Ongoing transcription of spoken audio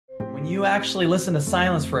When you actually listen to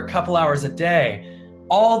silence for a couple hours a day,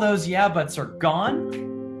 all those yeah buts are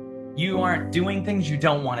gone. You aren't doing things you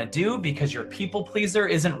don't want to do because your people pleaser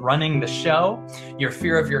isn't running the show. Your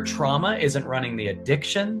fear of your trauma isn't running the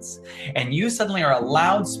addictions. And you suddenly are a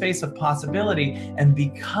loud space of possibility. And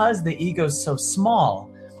because the ego's so small,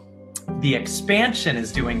 the expansion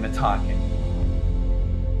is doing the talking.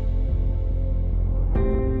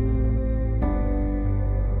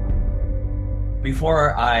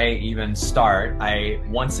 Before I even start, I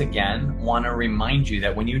once again want to remind you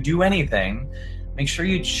that when you do anything, make sure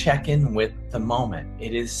you check in with the moment.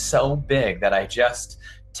 It is so big that I just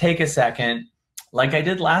take a second, like I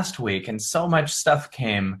did last week, and so much stuff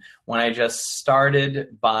came when I just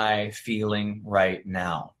started by feeling right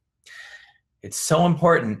now. It's so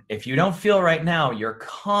important. If you don't feel right now, you're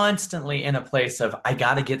constantly in a place of, I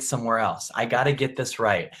got to get somewhere else. I got to get this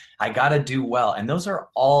right. I got to do well. And those are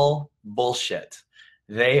all bullshit.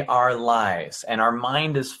 They are lies. And our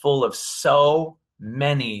mind is full of so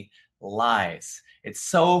many lies. It's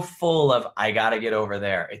so full of, I got to get over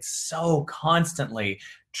there. It's so constantly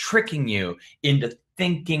tricking you into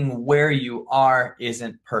thinking where you are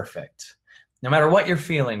isn't perfect. No matter what you're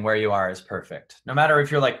feeling, where you are is perfect. No matter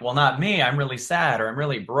if you're like, well, not me, I'm really sad, or I'm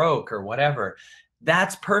really broke, or whatever.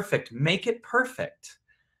 That's perfect. Make it perfect.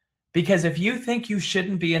 Because if you think you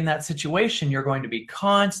shouldn't be in that situation, you're going to be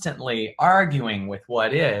constantly arguing with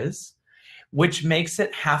what is, which makes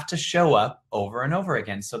it have to show up over and over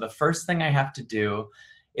again. So the first thing I have to do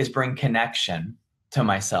is bring connection to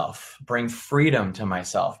myself, bring freedom to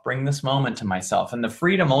myself, bring this moment to myself. And the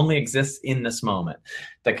freedom only exists in this moment.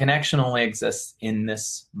 The connection only exists in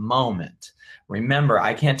this moment. Remember,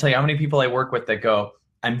 I can't tell you how many people I work with that go,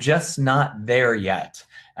 I'm just not there yet.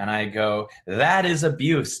 And I go, that is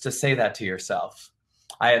abuse to say that to yourself.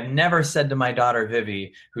 I have never said to my daughter,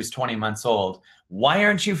 Vivi, who's 20 months old, why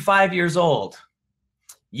aren't you 5 years old?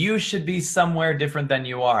 You should be somewhere different than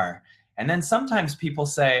you are. And then sometimes people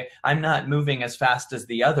say, I'm not moving as fast as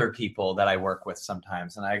the other people that I work with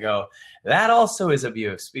sometimes. And I go, that also is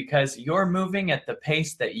abuse because you're moving at the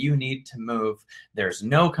pace that you need to move. There's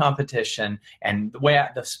no competition. And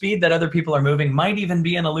the speed that other people are moving might even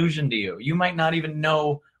be an illusion to you. You might not even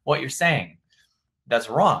know what you're saying. That's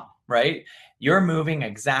wrong, right? You're moving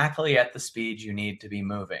exactly at the speed you need to be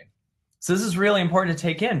moving. So this is really important to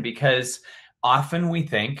take in because often we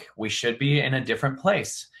think we should be in a different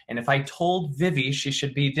place. And if I told Vivi she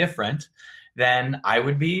should be different, then I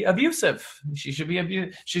would be abusive. She should be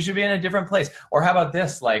in a different place. Or how about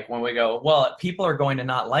this? Like when we go, well, people are going to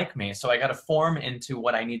not like me, so I got to form into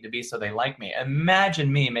what I need to be so they like me.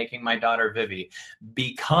 Imagine me making my daughter Vivi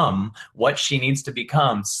become what she needs to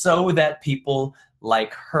become so that people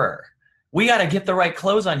like her. We got to get the right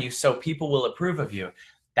clothes on you so people will approve of you.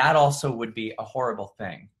 That also would be a horrible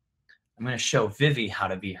thing. I'm going to show Vivi how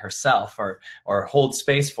to be herself or hold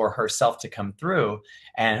space for herself to come through.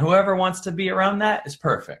 And whoever wants to be around that is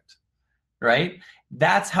perfect, right?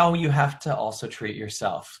 That's how you have to also treat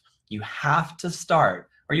yourself. You have to start,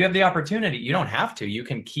 or you have the opportunity. You don't have to. You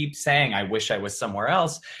can keep saying, I wish I was somewhere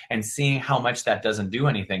else and seeing how much that doesn't do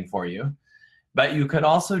anything for you. But you could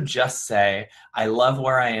also just say, I love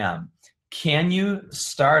where I am. Can you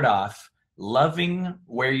start off loving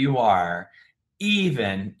where you are,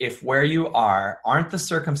 even if where you are aren't the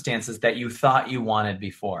circumstances that you thought you wanted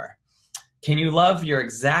before? Can you love your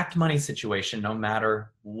exact money situation no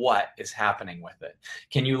matter what is happening with it?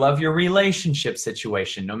 Can you love your relationship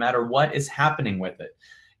situation no matter what is happening with it?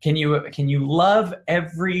 Can you love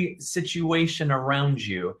every situation around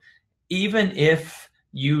you, even if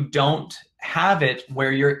you don't have it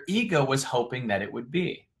where your ego was hoping that it would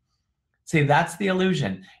be? See, that's the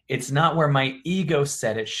illusion. It's not where my ego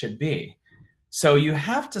said it should be. So you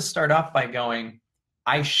have to start off by going,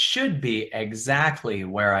 I should be exactly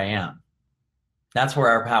where I am. That's where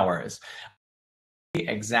our power is.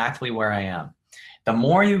 Exactly where I am. The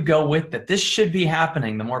more you go with that, this should be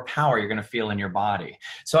happening, the more power you're going to feel in your body.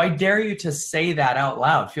 So I dare you to say that out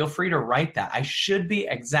loud. Feel free to write that. I should be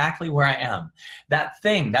exactly where I am. That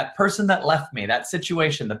thing, that person that left me, that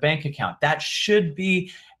situation, the bank account, that should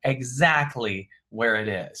be exactly where it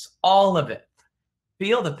is. All of it.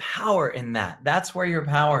 Feel the power in that. That's where your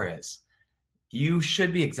power is. You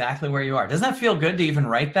should be exactly where you are. Doesn't that feel good to even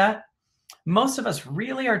write that? Most of us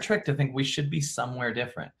really are tricked to think we should be somewhere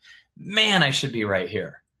different. Man, I should be right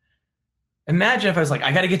here. Imagine if I was like,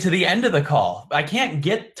 I got to get to the end of the call. I can't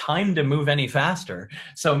get time to move any faster.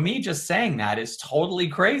 So me just saying that is totally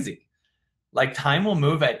crazy. Like time will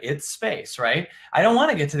move at its space, right? I don't want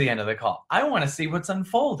to get to the end of the call. I want to see what's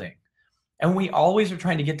unfolding. And we always are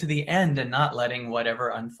trying to get to the end and not letting whatever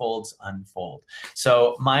unfolds unfold.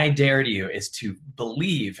 So my dare to you is to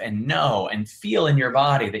believe and know and feel in your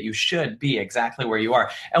body that you should be exactly where you are.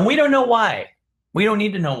 And we don't know why. We don't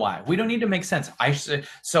need to know why. We don't need to make sense.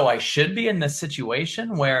 So I should be in this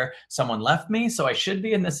situation where someone left me. So I should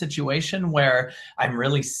be in this situation where I'm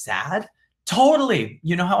really sad. Totally.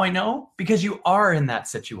 You know how I know? Because you are in that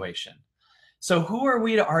situation. So who are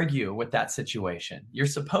we to argue with that situation? You're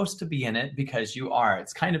supposed to be in it because you are.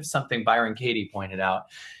 It's kind of something Byron Katie pointed out,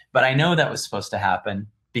 but I know that was supposed to happen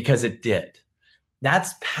because it did.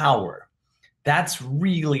 That's power. That's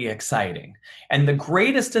really exciting. And the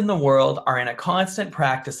greatest in the world are in a constant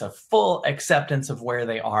practice of full acceptance of where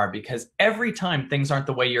they are, because every time things aren't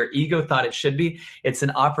the way your ego thought it should be, it's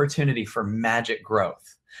an opportunity for magic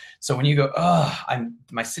growth. So when you go, oh,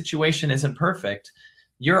 my situation isn't perfect,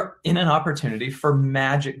 you're in an opportunity for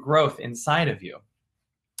magic growth inside of you.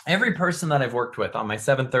 Every person that I've worked with on my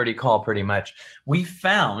 7:30 call, pretty much, we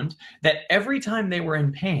found that every time they were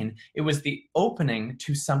in pain, it was the opening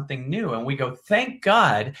to something new. And we go, thank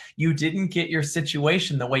God you didn't get your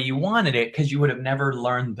situation the way you wanted it, because you would have never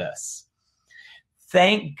learned this.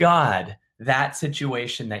 Thank God that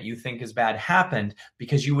situation that you think is bad happened,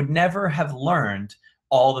 because you would never have learned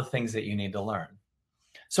all the things that you need to learn.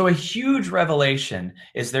 So a huge revelation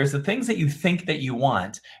is there's the things that you think that you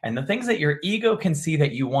want, and the things that your ego can see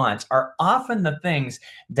that you want are often the things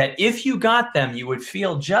that if you got them, you would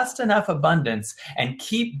feel just enough abundance and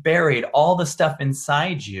keep buried all the stuff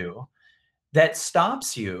inside you that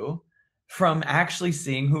stops you from actually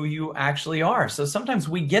seeing who you actually are. So sometimes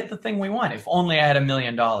we get the thing we want. If only I had $1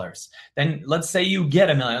 million. Then let's say you get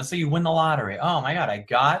 $1 million. Let's say you win the lottery. Oh my God, I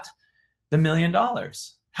got the $1 million.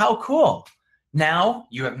 How cool. Now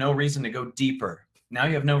you have no reason to go deeper. Now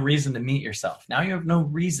you have no reason to meet yourself. Now you have no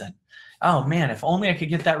reason. Oh man, if only I could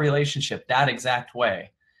get that relationship that exact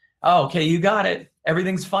way. Oh, okay, you got it.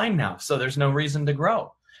 Everything's fine now. So there's no reason to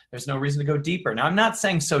grow. There's no reason to go deeper. Now I'm not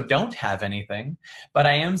saying so don't have anything, but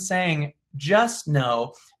I am saying just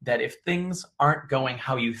know that if things aren't going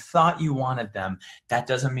how you thought you wanted them, that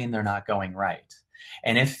doesn't mean they're not going right.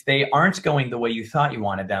 And if they aren't going the way you thought you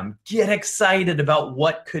wanted them, get excited about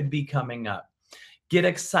what could be coming up. Get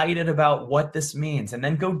excited about what this means, and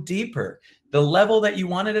then go deeper. The level that you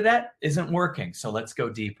wanted it at isn't working, so let's go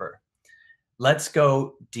deeper. Let's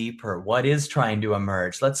go deeper. What is trying to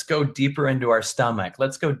emerge? Let's go deeper into our stomach.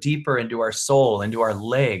 Let's go deeper into our soul, into our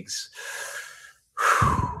legs.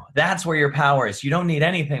 That's where your power is. You don't need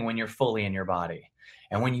anything when you're fully in your body.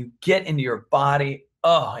 And when you get into your body,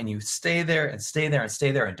 and you stay there and stay there and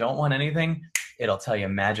stay there and don't want anything, it'll tell you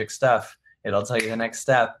magic stuff. It'll tell you the next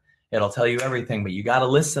step. It'll tell you everything, but you got to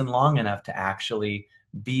listen long enough to actually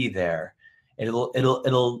be there.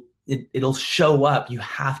 It'll show up. You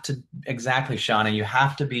have to, exactly, Shauna, you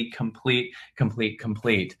have to be complete,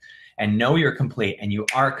 and know you're complete, and you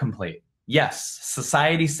are complete. Yes,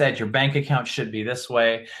 society said your bank account should be this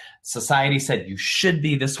way. Society said you should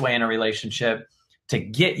be this way in a relationship to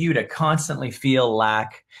get you to constantly feel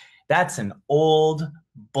lack. That's an old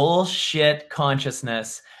bullshit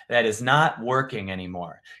consciousness that is not working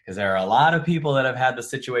anymore, because there are a lot of people that have had the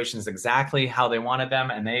situations exactly how they wanted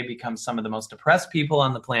them, and they become some of the most depressed people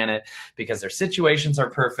on the planet because their situations are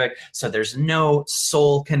perfect. So there's no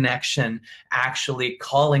soul connection actually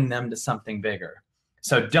calling them to something bigger.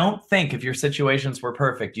 So don't think if your situations were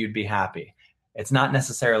perfect, you'd be happy. It's not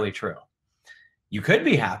necessarily true. You could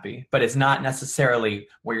be happy, but it's not necessarily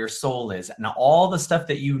where your soul is. And all the stuff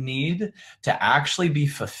that you need to actually be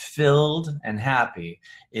fulfilled and happy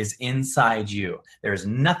is inside you. There's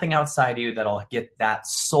nothing outside you that'll get that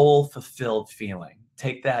soul fulfilled feeling.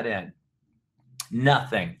 Take that in.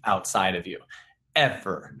 Nothing outside of you,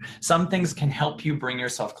 ever. Some things can help you bring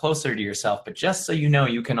yourself closer to yourself, but just so you know,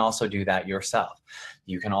 you can also do that yourself.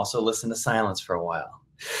 You can also listen to silence for a while.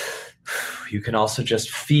 You can also just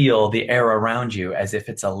feel the air around you as if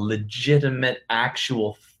it's a legitimate,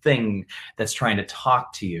 actual thing that's trying to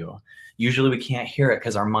talk to you. Usually we can't hear it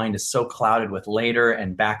because our mind is so clouded with later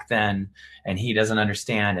and back then, and he doesn't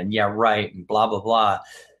understand, and yeah, right, and blah, blah, blah.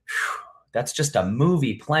 That's just a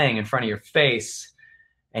movie playing in front of your face,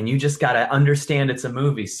 and you just got to understand it's a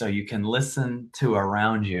movie so you can listen to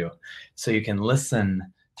around you, so you can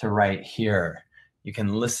listen to right here. You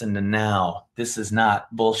can listen to now. This is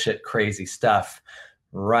not bullshit crazy stuff.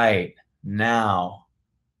 Right now,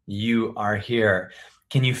 you are here.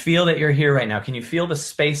 Can you feel that you're here right now? Can you feel the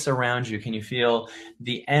space around you? Can you feel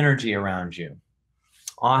the energy around you?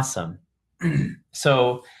 Awesome.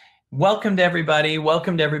 So Welcome to everybody.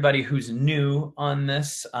 Welcome to everybody who's new on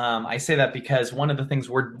this. I say that because one of the things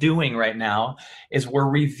we're doing right now is we're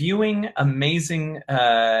reviewing amazing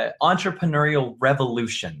entrepreneurial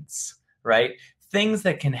revolutions, right? Things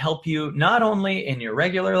that can help you not only in your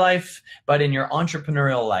regular life, but in your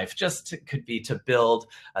entrepreneurial life. Just it could be to build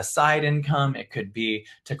a side income. It could be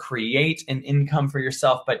to create an income for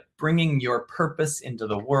yourself, but bringing your purpose into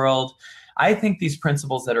the world. I think these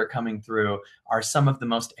principles that are coming through are some of the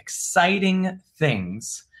most exciting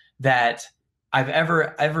things that I've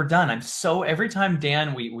ever done. I'm so, every time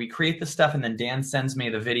Dan, we create the stuff and then Dan sends me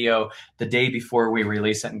the video the day before we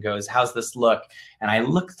release it and goes, how's this look? And I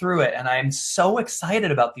look through it and I'm so excited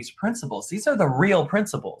about these principles. These are the real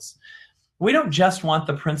principles. We don't just want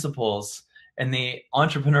the principles in the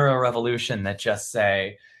entrepreneurial revolution that just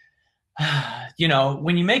say, you know,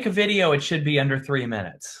 when you make a video, it should be under 3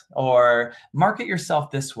 minutes, or market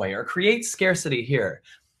yourself this way, or create scarcity here.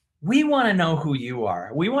 We want to know who you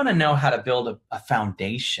are. We want to know how to build a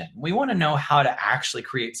foundation. We want to know how to actually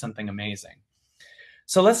create something amazing.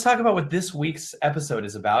 So let's talk about what this week's episode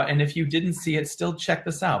is about. And if you didn't see it, still check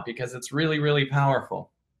this out because it's really, really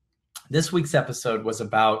powerful. This week's episode was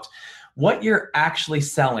about what you're actually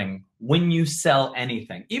selling when you sell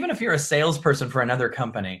anything. Even if you're a salesperson for another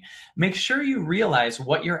company, make sure you realize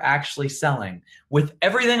what you're actually selling. With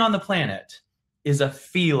everything on the planet is a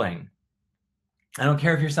feeling. I don't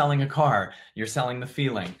care if you're selling a car, you're selling the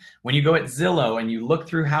feeling. When you go at Zillow and you look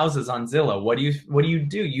through houses on Zillow, what do you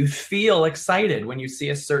do? You feel excited when you see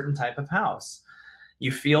a certain type of house.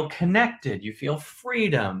 You feel connected, you feel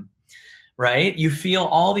freedom, right? You feel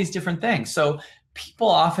all these different things. So people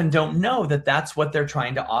often don't know that that's what they're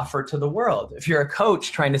trying to offer to the world. If you're a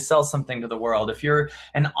coach trying to sell something to the world, if you're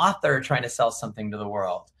an author trying to sell something to the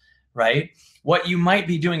world, right? What you might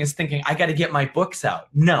be doing is thinking, I got to get my books out.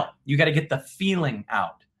 No, you got to get the feeling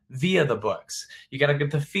out via the books. You got to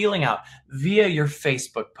get the feeling out via your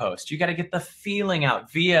Facebook post. You got to get the feeling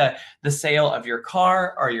out via the sale of your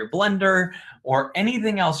car or your blender or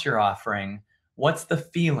anything else you're offering. What's the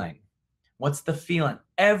feeling? What's the feeling?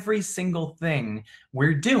 Every single thing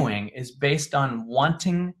we're doing is based on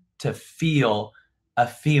wanting to feel a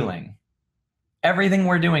feeling. Everything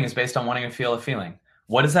we're doing is based on wanting to feel a feeling.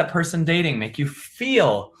 What does that person dating make you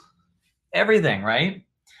feel? Everything, right?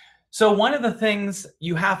 So one of the things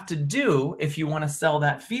you have to do if you want to sell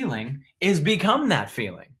that feeling is become that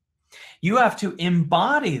feeling. You have to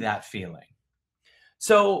embody that feeling.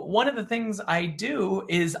 So one of the things I do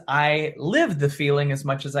is I live the feeling as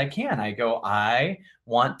much as I can. I go, I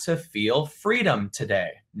want to feel freedom today,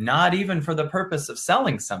 not even for the purpose of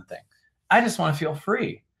selling something. I just want to feel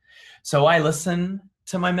free. So I listen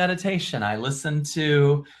to my meditation. I listen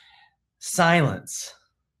to silence.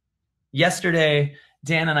 Yesterday,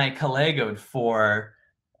 Dan and I Kalegoed for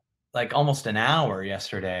like almost an hour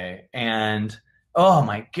yesterday. And oh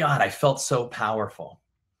my God, I felt so powerful.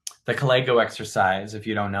 The Kalego exercise, if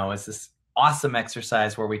you don't know, is this awesome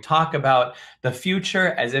exercise where we talk about the future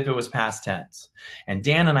as if it was past tense. And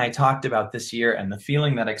Dan and I talked about this year, and the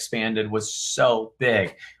feeling that expanded was so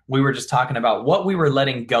big. We were just talking about what we were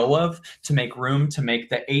letting go of to make room to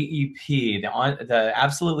make the AEP, the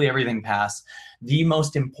Absolutely Everything Pass, the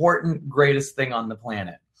most important, greatest thing on the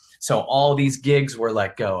planet. So all these gigs were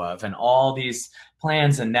let go of and all these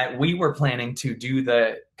plans, and that we were planning to do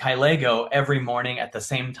the Kalego every morning at the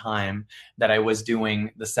same time that I was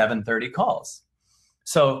doing the 7:30 calls.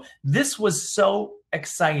 So this was so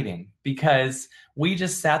exciting because we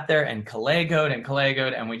just sat there and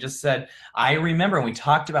Kalegoed and we just said, I remember, and we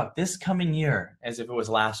talked about this coming year as if it was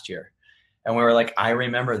last year. And we were like, I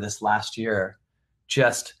remember this last year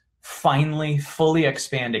just finally fully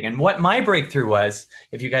expanding. And what my breakthrough was,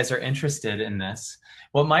 if you guys are interested in this,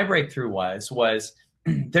 what my breakthrough was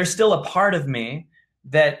there's still a part of me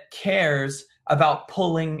that cares about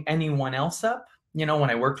pulling anyone else up. You know, when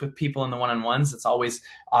I worked with people in the one-on-ones, it's always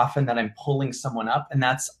often that I'm pulling someone up, and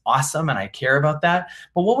that's awesome, and I care about that.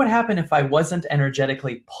 But what would happen if I wasn't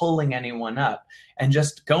energetically pulling anyone up and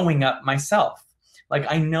just going up myself? Like,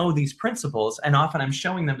 I know these principles, and often I'm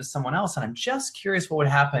showing them to someone else, and I'm just curious what would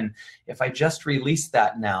happen if I just released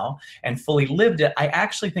that now and fully lived it. I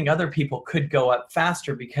actually think other people could go up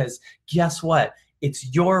faster because guess what?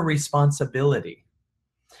 It's your responsibility.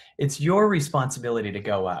 It's your responsibility to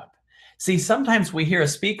go up. See, sometimes we hear a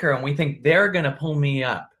speaker and we think they're going to pull me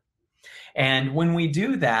up. And when we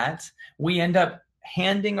do that, we end up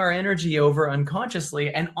handing our energy over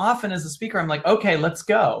unconsciously. And often as a speaker, I'm like, okay, let's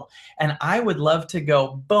go. And I would love to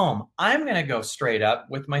go, boom, I'm going to go straight up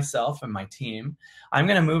with myself and my team. I'm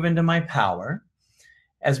going to move into my power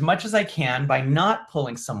as much as I can by not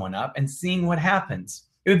pulling someone up and seeing what happens.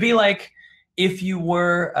 It would be like if you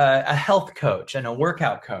were a health coach and a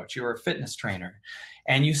workout coach, you were a fitness trainer,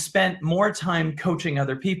 and you spent more time coaching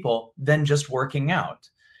other people than just working out.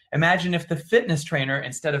 Imagine if the fitness trainer,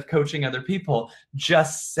 instead of coaching other people,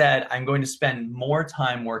 just said, I'm going to spend more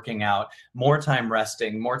time working out, more time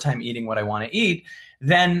resting, more time eating what I want to eat.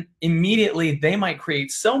 Then immediately they might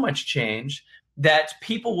create so much change that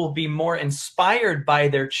people will be more inspired by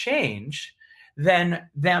their change than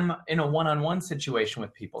them in a one-on-one situation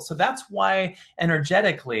with people. So that's why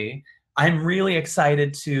energetically, I'm really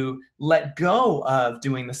excited to let go of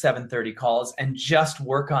doing the 7:30 calls and just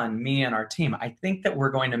work on me and our team. I think that we're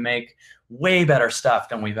going to make way better stuff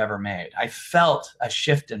than we've ever made. I felt a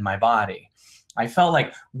shift in my body. I felt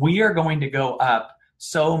like we are going to go up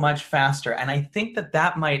so much faster. And I think that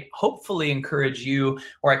that might hopefully encourage you,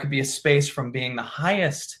 or I could be a space from being the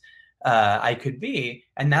highest I could be.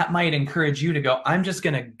 And that might encourage you to go, I'm just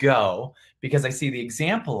going to go because I see the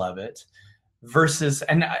example of it. Versus,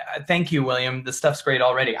 and thank you, William, the stuff's great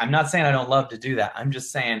already. I'm not saying I don't love to do that. I'm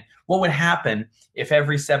just saying, what would happen if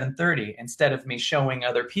every 7:30, instead of me showing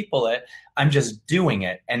other people it, I'm just doing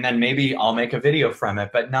it, and then maybe I'll make a video from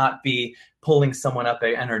it, but not be pulling someone up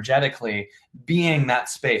energetically, being that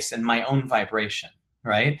space in my own vibration,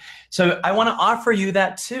 right? So I want to offer you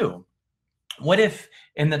that too. What if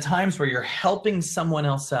in the times where you're helping someone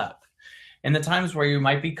else up, in the times where you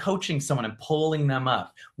might be coaching someone and pulling them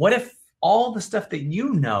up, what if all the stuff that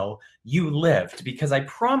you know you lived? Because I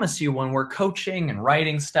promise you, when we're coaching and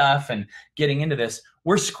writing stuff and getting into this,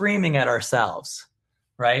 we're screaming at ourselves,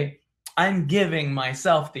 right? I'm giving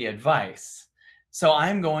myself the advice, so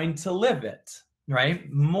I'm going to live it, right?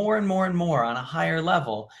 More and more and more on a higher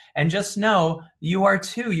level. And just know you are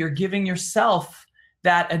too. You're giving yourself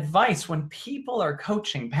that advice. When people are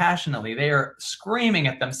coaching passionately, they are screaming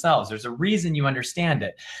at themselves. There's a reason you understand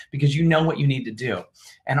it, because you know what you need to do.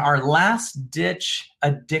 And our last ditch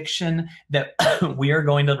addiction that we are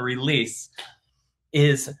going to release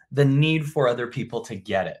is the need for other people to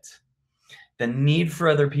get it. The need for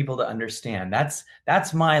other people to understand.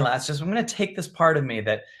 That's my last. I'm going to take this part of me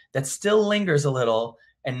that still lingers a little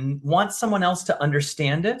and want someone else to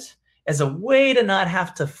understand it as a way to not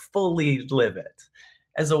have to fully live it,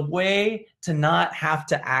 as a way to not have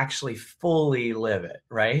to actually fully live it,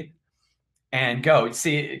 right? And go.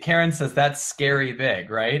 See, Karen says that's scary big,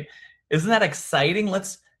 right? Isn't that exciting?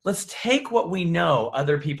 Let's take what we know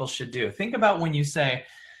other people should do. Think about when you say,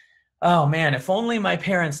 oh man, if only my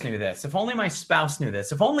parents knew this, if only my spouse knew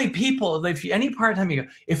this, if only people, if any part-time you go,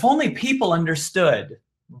 if only people understood,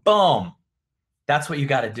 boom, that's what you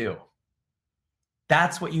got to do.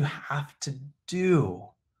 That's what you have to do.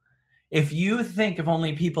 If you think if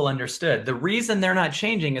only people understood, the reason they're not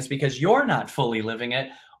changing is because you're not fully living it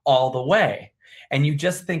all the way. And you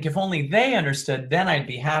just think if only they understood, then I'd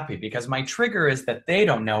be happy, because my trigger is that they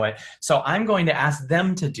don't know it. So I'm going to ask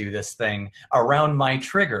them to do this thing around my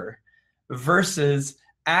trigger, versus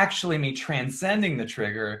actually me transcending the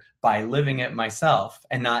trigger by living it myself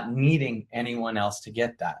and not needing anyone else to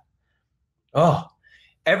get that. Oh,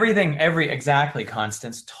 exactly,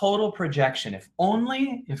 Constance, total projection. If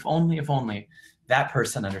only that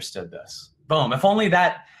person understood this. Boom. If only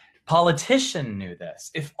that politician knew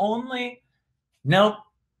this. If only, nope.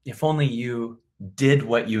 If only you did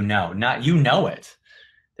what you know, not you know it.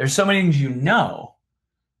 There's so many things you know,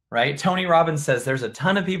 right? Tony Robbins says there's a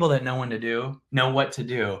ton of people that know what to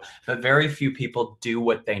do, but very few people do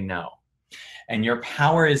what they know. And your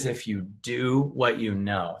power is if you do what you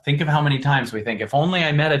know. Think of how many times we think, if only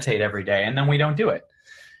I meditate every day, and then we don't do it.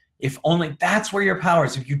 If only, that's where your power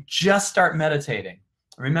is. If you just start meditating.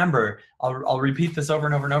 Remember, I'll repeat this over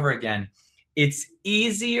and over and over again. It's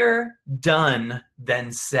easier done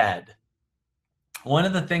than said. One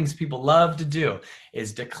of the things people love to do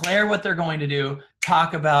is declare what they're going to do,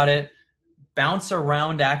 talk about it, bounce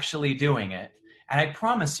around actually doing it. And I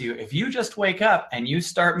promise you, if you just wake up and you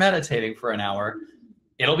start meditating for an hour,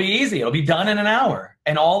 it'll be easy. It'll be done in an hour.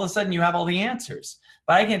 And all of a sudden you have all the answers.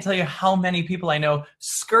 But I can't tell you how many people I know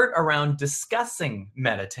skirt around discussing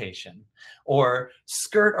meditation, or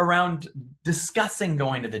skirt around discussing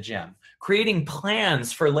going to the gym, creating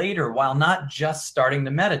plans for later while not just starting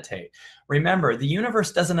to meditate. Remember, the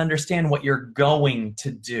universe doesn't understand what you're going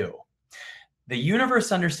to do. The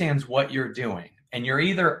universe understands what you're doing. And you're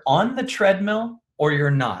either on the treadmill or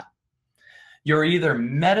you're not. You're either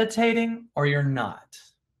meditating or you're not.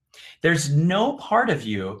 There's no part of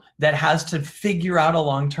you that has to figure out a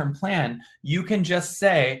long-term plan. You can just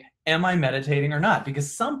say, am I meditating or not?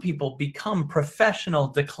 Because some people become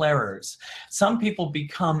professional declarers. Some people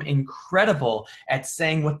become incredible at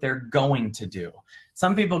saying what they're going to do.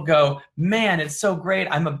 Some people go, man, it's so great.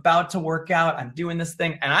 I'm about to work out. I'm doing this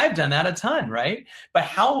thing. And I've done that a ton, right? But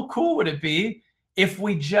how cool would it be if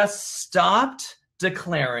we just stopped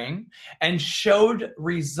declaring and showed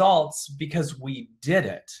results because we did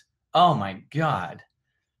it? Oh my God.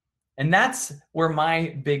 And that's where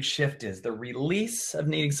my big shift is, the release of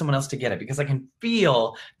needing someone else to get it, because I can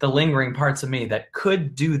feel the lingering parts of me that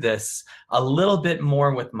could do this a little bit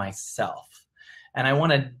more with myself. And I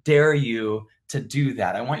want to dare you to do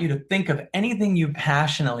that. I want you to think of anything you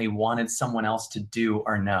passionately wanted someone else to do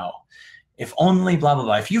or know. If only blah, blah,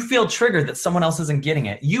 blah. If you feel triggered that someone else isn't getting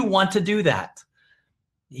it, you want to do that.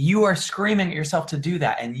 You are screaming at yourself to do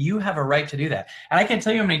that, and you have a right to do that. And I can't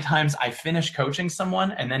tell you how many times I finish coaching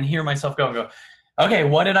someone and then hear myself go, okay,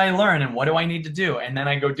 what did I learn and what do I need to do? And then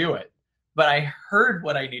I go do it. But I heard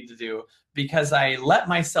what I need to do because I let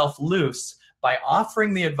myself loose by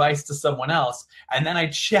offering the advice to someone else, and then I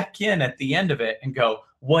check in at the end of it and go,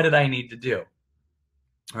 what did I need to do?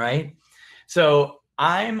 Right? So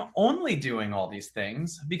I'm only doing all these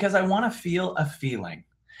things because I want to feel a feeling.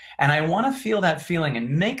 And I want to feel that feeling and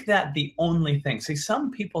make that the only thing. See,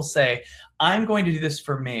 some people say, I'm going to do this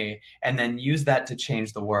for me and then use that to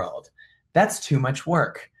change the world. That's too much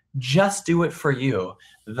work. Just do it for you.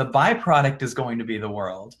 The byproduct is going to be the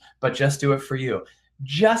world, but just do it for you.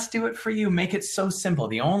 Just do it for you. Make it so simple.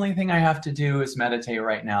 The only thing I have to do is meditate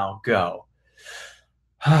right now. Go.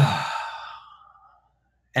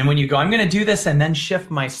 And when you go, I'm going to do this and then shift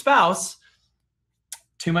my spouse,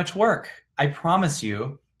 too much work. I promise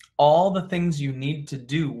you, all the things you need to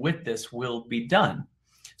do with this will be done.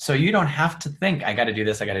 So you don't have to think, I got to do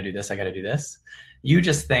this, I got to do this, I got to do this. You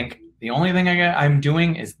just think, the only thing I'm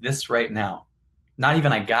doing is this right now. Not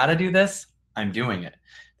even I got to do this, I'm doing it.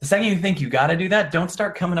 The second you think you got to do that, don't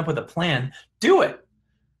start coming up with a plan. Do it.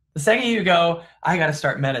 The second you go, I got to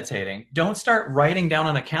start meditating, don't start writing down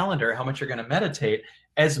on a calendar how much you're going to meditate,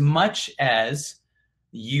 as much as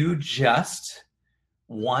you just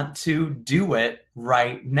want to do it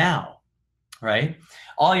right now, right?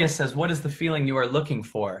 Alia says, what is the feeling you are looking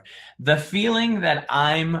for? The feeling that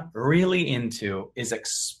I'm really into is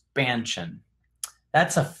expansion.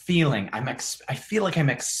 That's a feeling. I feel like I'm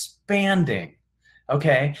expanding,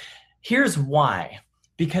 okay? Here's why.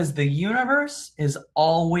 Because the universe is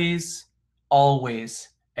always, always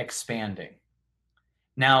expanding.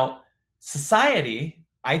 Now, society,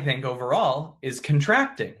 I think overall, is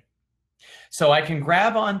contracting. So I can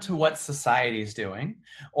grab on to what society is doing,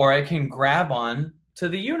 or I can grab on to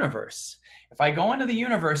the universe. If I go into the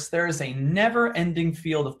universe, there is a never-ending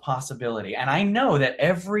field of possibility. And I know that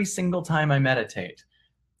every single time I meditate,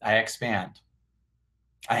 I expand.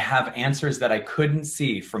 I have answers that I couldn't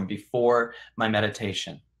see from before my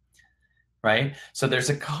meditation, right? So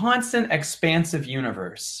there's a constant expansive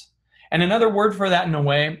universe. And another word for that in a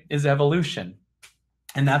way is evolution.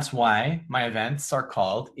 And that's why my events are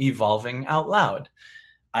called Evolving Out Loud.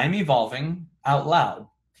 I'm evolving out loud.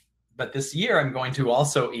 But this year, I'm going to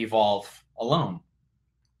also evolve alone.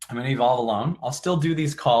 I'm going to evolve alone. I'll still do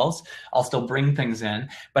these calls. I'll still bring things in.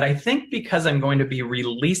 But I think because I'm going to be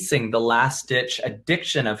releasing the last-ditch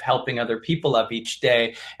addiction of helping other people up each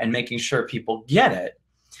day and making sure people get it,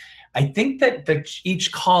 I think that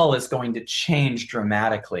each call is going to change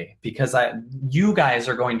dramatically because you guys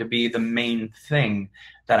are going to be the main thing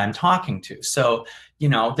that I'm talking to. So, you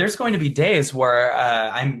know, there's going to be days where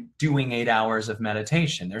I'm doing 8 hours of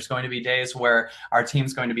meditation. There's going to be days where our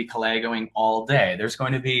team's going to be Kalagoing all day. There's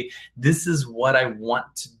going to be, this is what I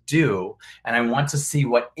want to do, and I want to see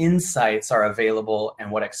what insights are available and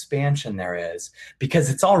what expansion there is, because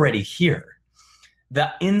it's already here. The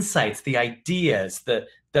insights, the ideas, the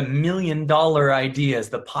 $1 million ideas,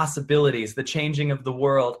 the possibilities, the changing of the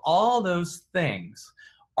world, all those things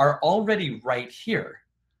are already right here.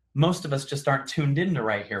 Most of us just aren't tuned into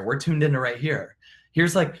right here. We're tuned into right here.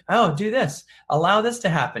 Here's like, oh, do this. Allow this to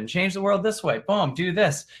happen. Change the world this way. Boom, do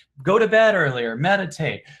this. Go to bed earlier.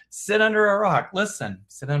 Meditate. Sit under a rock. Listen,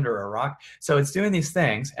 sit under a rock. So it's doing these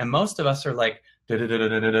things, and most of us are like,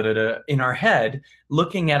 in our head,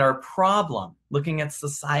 looking at our problem, looking at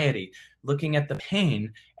society, looking at the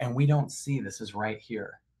pain, and we don't see this is right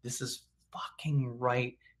here. This is fucking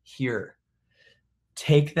right here.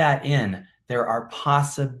 Take that in. There are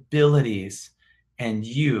possibilities, and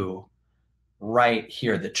you right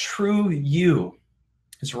here. The true you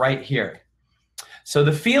is right here. So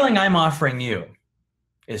the feeling I'm offering you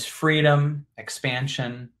is freedom,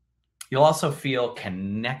 expansion. You'll also feel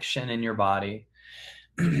connection in your body.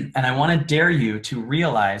 And I want to dare you to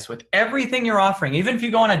realize with everything you're offering, even if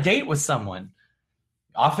you go on a date with someone,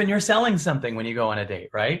 often you're selling something when you go on a date,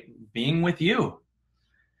 right? Being with you.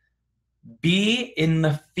 Be in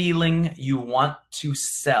the feeling you want to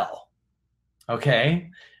sell.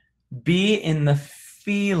 Okay? Be in the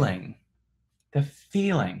feeling. The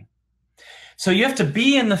feeling. So you have to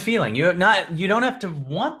be in the feeling. You don't have to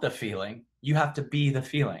want the feeling. You have to be the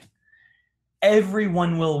feeling.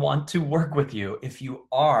 Everyone will want to work with you if you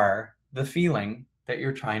are the feeling that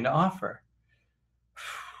you're trying to offer.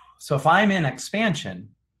 So if I'm in expansion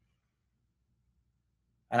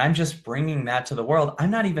and I'm just bringing that to the world,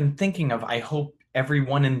 I'm not even thinking of, I hope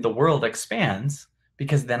everyone in the world expands,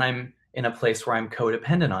 because then I'm in a place where I'm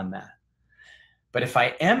codependent on that. But if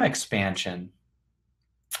I am expansion,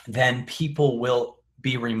 then people will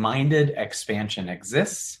be reminded expansion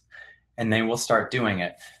exists and they will start doing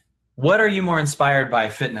it. What are you more inspired by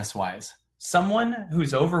fitness-wise? Someone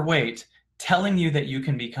who's overweight telling you that you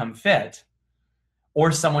can become fit,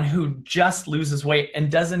 or someone who just loses weight and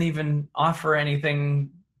doesn't even offer anything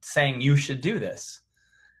saying you should do this,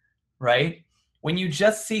 right? When you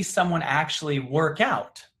just see someone actually work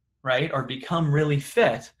out, right, or become really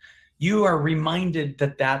fit, you are reminded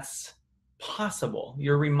that that's possible.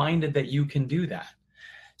 You're reminded that you can do that.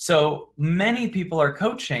 So many people are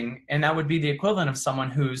coaching, and that would be the equivalent of someone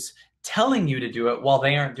who's telling you to do it while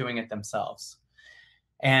they aren't doing it themselves.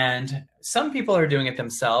 And some people are doing it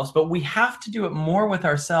themselves, but we have to do it more with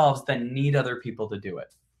ourselves than need other people to do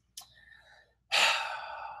it.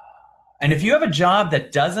 And if you have a job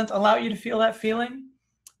that doesn't allow you to feel that feeling,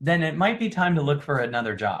 then it might be time to look for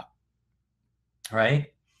another job,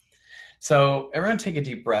 right? So everyone take a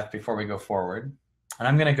deep breath before we go forward. And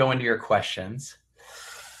I'm going to go into your questions.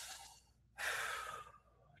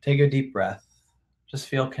 Take a deep breath. Just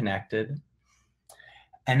feel connected.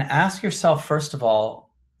 And ask yourself, first of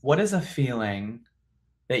all, what is a feeling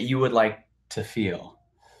that you would like to feel?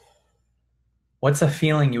 What's a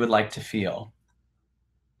feeling you would like to feel?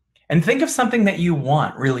 And think of something that you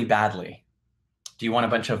want really badly. Do you want a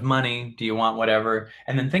bunch of money? Do you want whatever?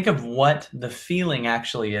 And then think of what the feeling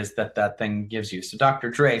actually is that that thing gives you. So Dr.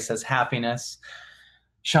 Dre says happiness.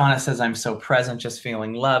 Shauna says, I'm so present, just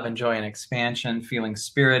feeling love and joy and expansion, feeling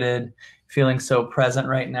spirited, feeling so present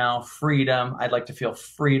right now. Freedom. I'd like to feel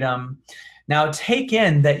freedom. Now take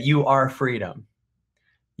in that you are freedom.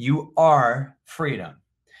 You are freedom.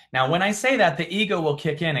 Now, when I say that, the ego will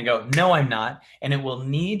kick in and go, no, I'm not. And it will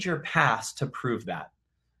need your past to prove that.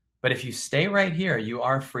 But if you stay right here, you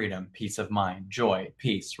are freedom, peace of mind, joy,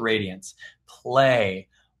 peace, radiance, play,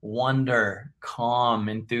 wonder, calm,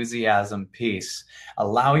 enthusiasm, peace.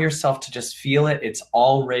 Allow yourself to just feel it. It's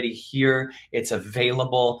already here. It's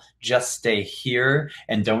available. Just stay here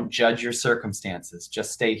and don't judge your circumstances.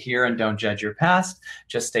 Just stay here and don't judge your past.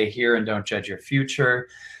 Just stay here and don't judge your future.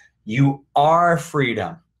 You are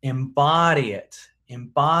freedom. Embody it.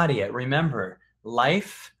 Embody it. Remember,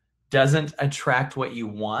 life doesn't attract what you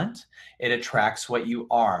want. It attracts what you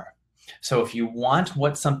are. So if you want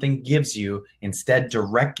what something gives you, instead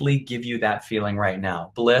directly give you that feeling right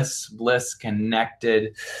now. Bliss, bliss,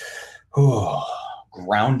 connected,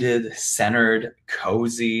 grounded, centered,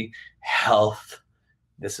 cozy, health.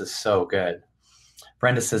 This is so good.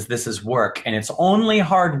 Brenda says this is work, and it's only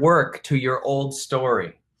hard work to your old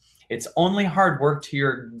story. It's only hard work to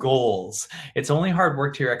your goals. It's only hard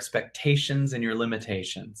work to your expectations and your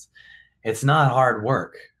limitations. It's not hard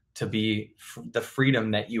work to be the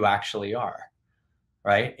freedom that you actually are,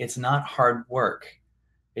 right? It's not hard work.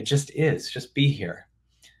 It just is. Just be here.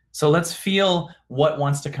 So let's feel what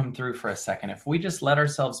wants to come through for a second. If we just let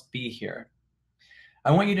ourselves be here,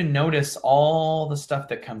 I want you to notice all the stuff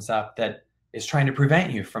that comes up that is trying to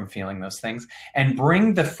prevent you from feeling those things, and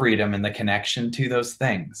bring the freedom and the connection to those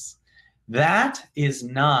things. That is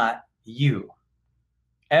not you.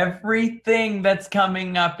 Everything that's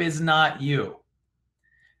coming up is not you.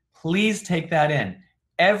 Please take that in.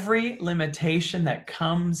 Every limitation that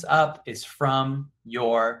comes up is from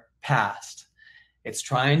your past. It's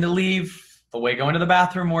trying to leave the way going to the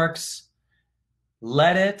bathroom works.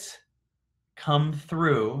 Let it come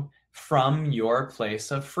through from your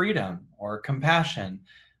place of freedom or compassion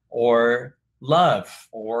or love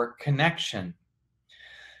or connection.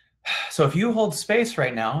 So if you hold space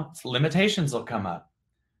right now, limitations will come up,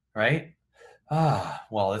 right?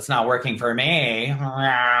 Well, it's not working for me.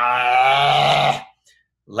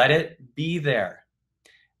 Let it be there.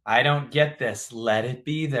 I don't get this. Let it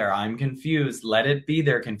be there. I'm confused. Let it be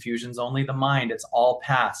there. Confusion's only the mind. It's all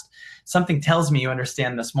past. Something tells me you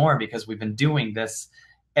understand this more because we've been doing this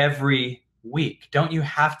every week. Don't you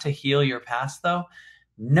have to heal your past though?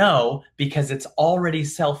 No, because it's already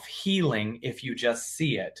self-healing if you just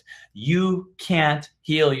see it. You can't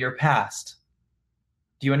heal your past.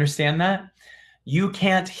 Do you understand that? You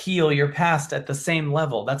can't heal your past at the same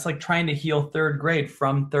level. That's like trying to heal third grade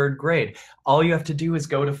from third grade. All you have to do is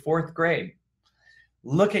go to fourth grade.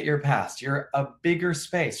 Look at your past. You're a bigger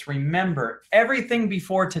space. Remember, everything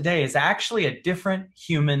before today is actually a different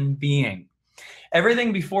human being.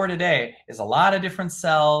 Everything before today is a lot of different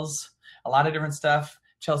cells, a lot of different stuff.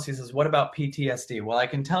 Chelsea says, what about PTSD? Well, I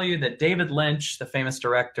can tell you that David Lynch, the famous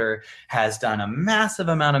director, has done a massive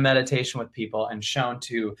amount of meditation with people and shown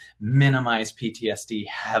to minimize PTSD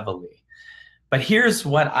heavily. But here's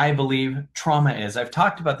what I believe trauma is. I've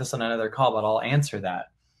talked about this on another call, but I'll answer that.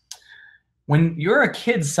 When you're a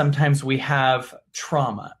kid, sometimes we have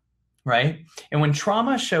trauma, right? And when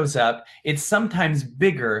trauma shows up, it's sometimes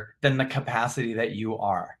bigger than the capacity that you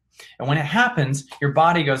are. And when it happens, your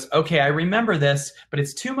body goes, okay, I remember this, but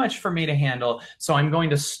it's too much for me to handle, so I'm going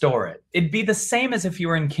to store it. It'd be the same as if you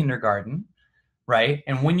were in kindergarten, right?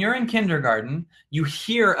 And when you're in kindergarten, you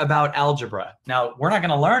hear about algebra. Now, we're not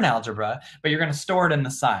going to learn algebra, but you're going to store it in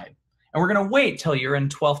the side. And we're going to wait till you're in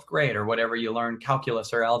 12th grade or whatever you learn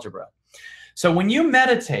calculus or algebra. So when you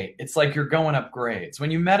meditate, it's like you're going up grades.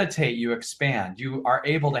 When you meditate, you expand. You are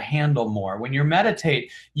able to handle more. When you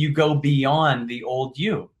meditate, you go beyond the old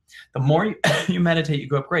you. The more you meditate, you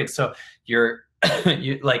go up grades. So you're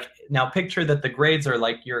like, now picture that the grades are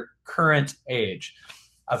like your current age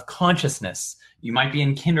of consciousness. You might be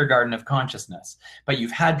in kindergarten of consciousness, but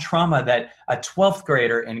you've had trauma that a 12th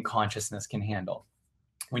grader in consciousness can handle.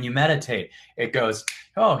 When you meditate, it goes,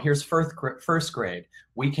 oh, here's first grade.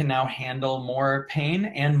 We can now handle more pain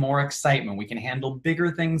and more excitement. We can handle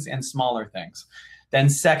bigger things and smaller things. Then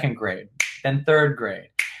second grade, then third grade.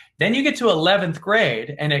 Then you get to 11th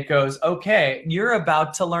grade and it goes, okay, you're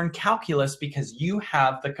about to learn calculus because you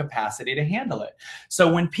have the capacity to handle it.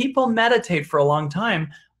 So when people meditate for a long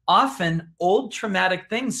time, often old traumatic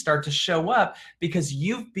things start to show up because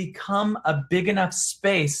you've become a big enough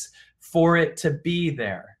space for it to be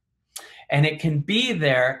there. And it can be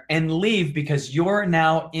there and leave because you're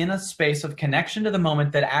now in a space of connection to the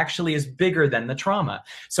moment that actually is bigger than the trauma.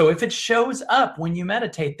 So if it shows up when you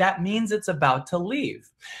meditate, that means it's about to leave.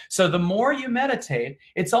 So the more you meditate,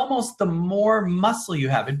 it's almost the more muscle you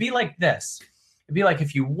have. It'd be like this. It'd be like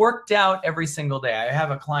if you worked out every single day. I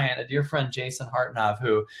have a client, a dear friend, Jason Hartnov,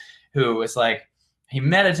 who was like, he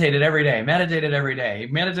meditated every day, meditated every day.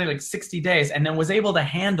 He meditated like 60 days and then was able to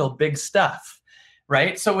handle big stuff.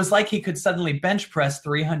 Right? So it was like he could suddenly bench press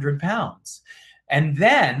 300 pounds. And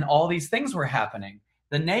then all these things were happening.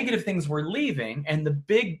 The negative things were leaving and the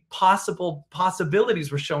big possibilities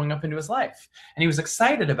were showing up into his life. And he was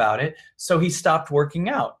excited about it. So he stopped working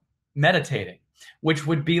out, meditating, which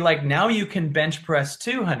would be like, now you can bench press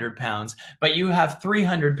 200 pounds, but you have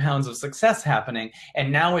 300 pounds of success happening.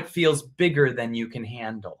 And now it feels bigger than you can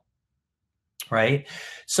handle. Right?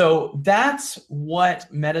 So that's what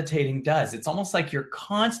meditating does. It's almost like you're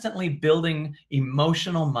constantly building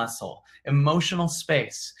emotional muscle, emotional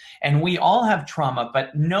space. And we all have trauma,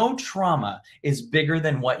 but no trauma is bigger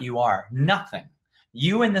than what you are. Nothing.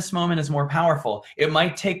 You in this moment is more powerful. It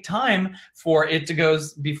might take time for it to go,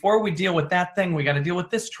 before we deal with that thing, we got to deal with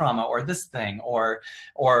this trauma or this thing or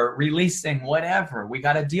releasing whatever. We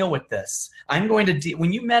got to deal with this.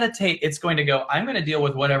 When you meditate, it's going to go, I'm going to deal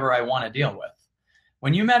with whatever I want to deal with.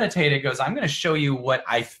 When you meditate, it goes, I'm going to show you what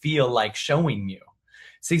I feel like showing you.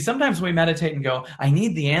 See, sometimes we meditate and go, I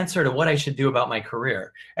need the answer to what I should do about my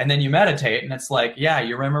career. And then you meditate and it's like, yeah,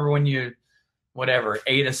 you remember when you,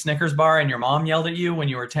 ate a Snickers bar and your mom yelled at you when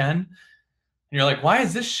you were 10? And you're like, why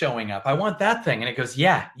is this showing up? I want that thing. And it goes,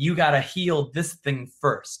 yeah, you got to heal this thing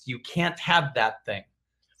first. You can't have that thing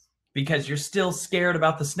because you're still scared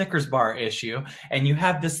about the Snickers bar issue. And you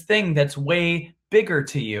have this thing that's way bigger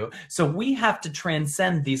to you. So we have to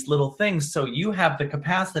transcend these little things so you have the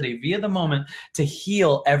capacity via the moment to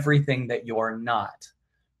heal everything that you're not,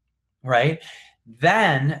 right?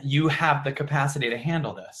 Then you have the capacity to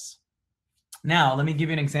handle this. Now, let me give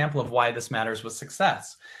you an example of why this matters with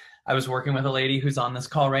success. I was working with a lady who's on this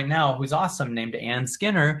call right now who's awesome, named Ann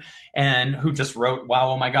Skinner, and who just wrote,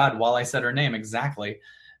 wow, oh my God, while I said her name, exactly.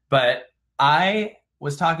 But I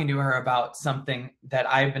was talking to her about something that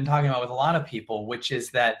I've been talking about with a lot of people, which is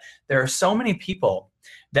that there are so many people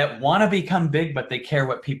that want to become big, but they care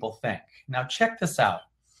what people think. Now, check this out.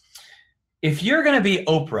 If you're going to be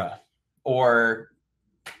Oprah or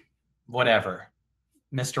whatever,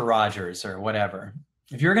 Mr. Rogers or whatever,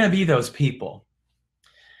 if you're going to be those people,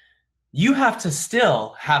 you have to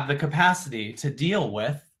still have the capacity to deal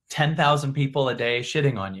with 10,000 people a day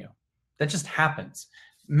shitting on you. That just happens.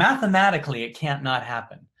 Mathematically, it can't not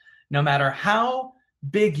happen. No matter how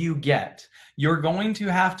big you get, you're going to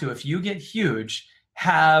have to, if you get huge,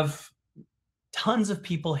 have tons of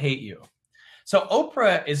people hate you. So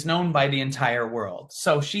Oprah is known by the entire world.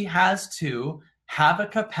 So she has to have a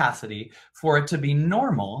capacity for it to be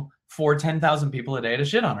normal for 10,000 people a day to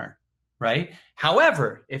shit on her, right?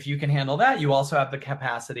 However, if you can handle that, you also have the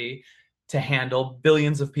capacity to handle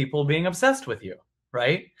billions of people being obsessed with you,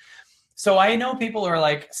 right? So I know people are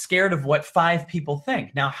like scared of what 5 people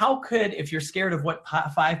think. Now, how could, if you're scared of what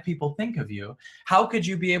 5 people think of you, how could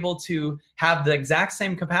you be able to have the exact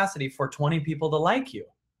same capacity for 20 people to like you?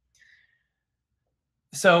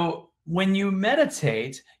 So when you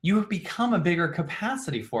meditate, you become a bigger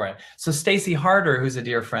capacity for it. So Stacy Harder, who's a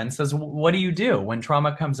dear friend, says, what do? When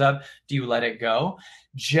trauma comes up, do you let it go?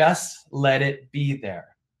 Just let it be there.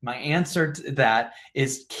 My answer to that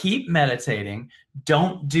is keep meditating.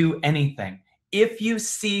 Don't do anything. If you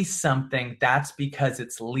see something, that's because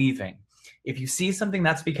it's leaving. If you see something,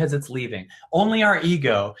 that's because it's leaving. Only our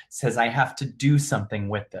ego says, I have to do something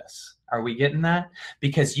with this. Are we getting that?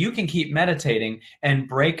 Because you can keep meditating and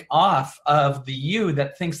break off of the you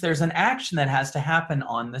that thinks there's an action that has to happen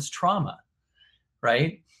on this trauma,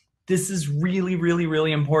 right? This is really, really,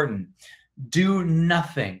 really important. Do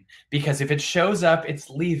nothing, because if it shows up, it's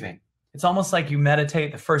leaving. It's almost like you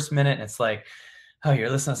meditate the first minute and it's like, oh, you're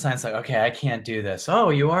listening to science, like, okay, I can't do this. Oh,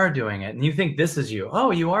 you are doing it. And you think this is you.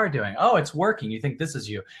 Oh, you are doing it. Oh, it's working. You think this is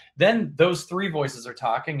you. Then those 3 voices are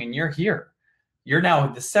talking and you're here. You're now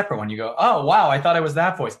the separate one. You go, oh, wow, I thought I was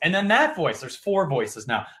that voice. And then that voice, there's 4 voices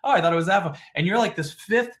now. Oh, I thought it was that voice. And you're like this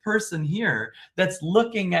 5th person here that's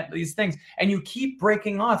looking at these things. And you keep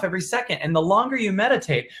breaking off every second. And the longer you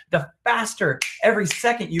meditate, the faster every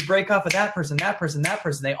second you break off of that person, that person, that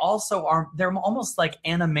person. They also are, they're almost like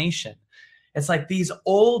animation. It's like these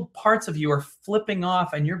old parts of you are flipping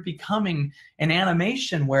off and you're becoming an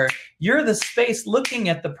animation where you're the space looking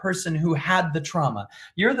at the person who had the trauma.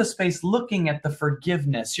 You're the space looking at the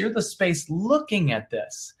forgiveness. You're the space looking at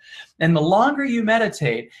this. And the longer you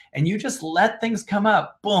meditate and you just let things come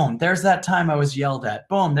up, boom, there's that time I was yelled at.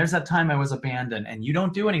 Boom, there's that time I was abandoned. And you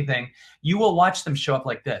don't do anything. You will watch them show up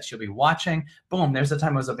like this. You'll be watching, boom, there's the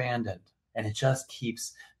time I was abandoned. And it just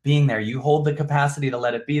keeps being there. You hold the capacity to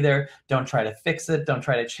let it be there. Don't try to fix it. Don't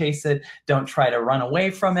try to chase it. Don't try to run away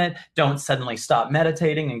from it. Don't suddenly stop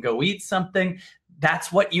meditating and go eat something.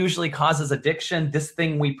 That's what usually causes addiction. This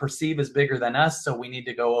thing we perceive is bigger than us, so we need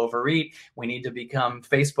to go overeat. We need to become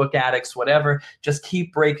Facebook addicts, whatever. Just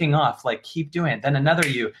keep breaking off. Like, keep doing it. Then another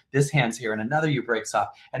you, this hand's here, and another you breaks off.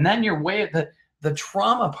 And then you're way, the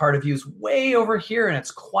trauma part of you is way over here, and it's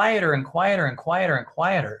quieter and quieter and quieter and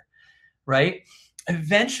quieter, right?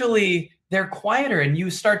 Eventually they're quieter and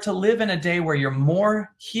you start to live in a day where you're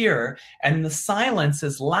more here and the silence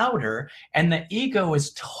is louder and the ego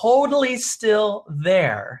is totally still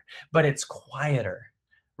there, but it's quieter,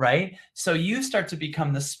 right? So you start to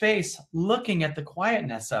become the space looking at the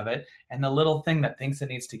quietness of it and the little thing that thinks it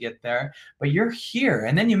needs to get there, but you're here.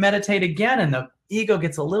 And then you meditate again and the ego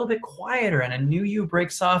gets a little bit quieter and a new you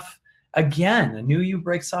breaks off again. A new you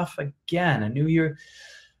breaks off again. A new you.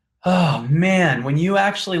 Oh man, when you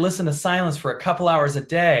actually listen to silence for a couple hours a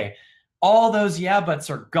day, all those yeah buts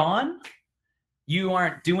are gone. You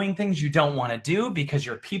aren't doing things you don't want to do because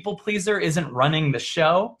your people pleaser isn't running the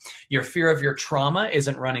show. Your fear of your trauma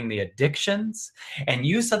isn't running the addictions. And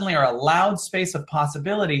you suddenly are a loud space of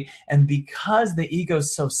possibility. And because the ego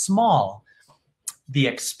is so small, the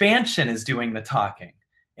expansion is doing the talking.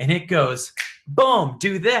 And it goes, boom,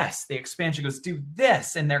 do this. The expansion goes, do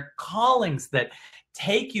this. And they're callings that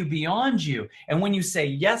take you beyond you. And when you say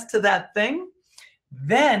yes to that thing,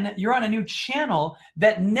 then you're on a new channel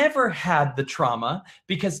that never had the trauma,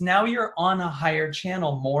 because now you're on a higher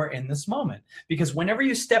channel more in this moment. Because whenever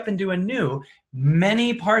you step into a new,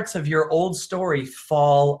 many parts of your old story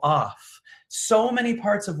fall off. So many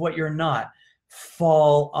parts of what you're not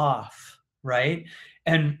fall off, right?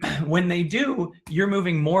 And when they do, you're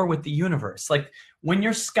moving more with the universe. Like when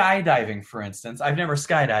you're skydiving, for instance, I've never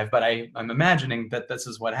skydived, but I'm imagining that this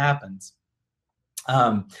is what happens.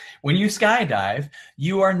 When you skydive,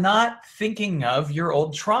 you are not thinking of your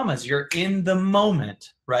old traumas. You're in the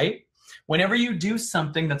moment, right? Whenever you do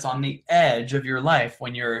something that's on the edge of your life,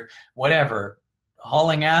 when you're, whatever,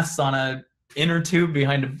 hauling ass on a inner tube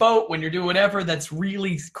behind a boat, when you're doing whatever that's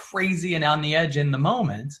really crazy and on the edge in the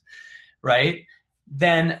moment, right?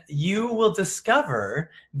 Then you will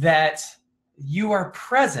discover that you are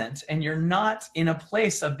present and you're not in a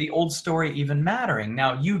place of the old story even mattering.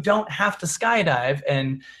 Now, you don't have to skydive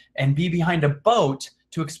and be behind a boat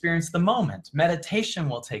to experience the moment. Meditation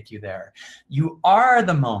will take you there. You are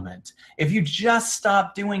the moment. If you just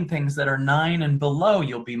stop doing things that are 9 and below,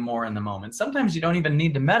 you'll be more in the moment. Sometimes you don't even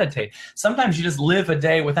need to meditate. Sometimes you just live a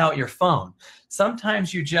day without your phone.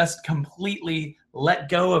 Sometimes you just completely let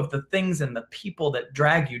go of the things and the people that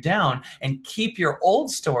drag you down and keep your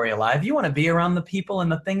old story alive. You want to be around the people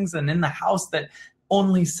and the things and in the house that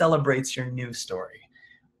only celebrates your new story,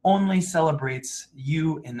 only celebrates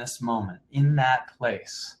you in this moment, in that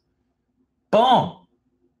place. Boom.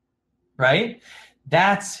 Right?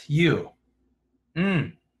 That's you.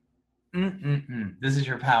 This is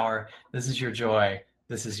your power. This is your joy.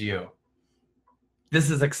 This is you. This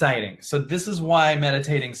is exciting. So this is why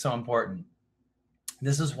meditating is so important.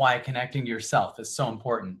 This is why connecting to yourself is so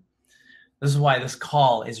important. This is why this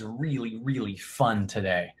call is really, really fun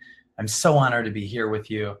today. I'm so honored to be here with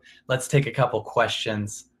you. Let's take a couple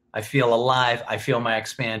questions. I feel alive. I feel my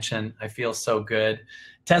expansion. I feel so good.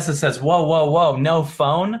 Tessa says, whoa, whoa, whoa, no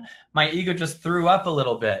phone? My ego just threw up a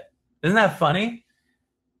little bit. Isn't that funny?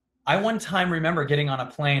 I one time remember getting on a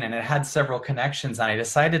plane and it had several connections and I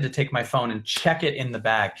decided to take my phone and check it in the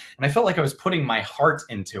bag. And I felt like I was putting my heart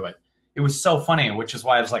into it. It was so funny, which is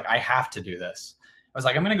why I was like, I have to do this. I was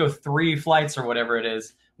like, I'm going to go 3 flights or whatever it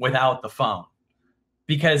is without the phone.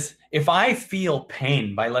 Because if I feel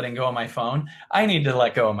pain by letting go of my phone, I need to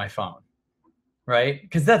let go of my phone, right?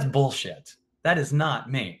 Because that's bullshit. That is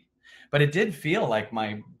not me. But it did feel like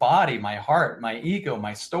my body, my heart, my ego,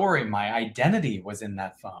 my story, my identity was in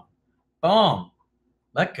that phone. Boom.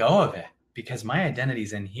 Let go of it because my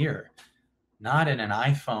identity's in here, not in an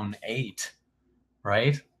iPhone 8,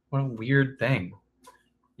 right? What a weird thing.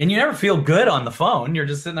 And you never feel good on the phone. You're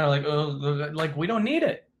just sitting there like, oh, like we don't need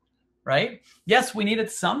it. Right? Yes, we need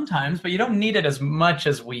it sometimes, but you don't need it as much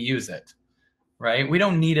as we use it, right? We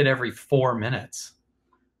don't need it every 4 minutes,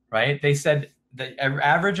 right? They said the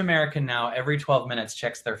average American now every 12 minutes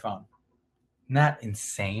checks their phone. Isn't that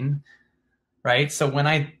insane? Right? So when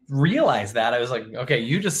I realized that, I was like, okay,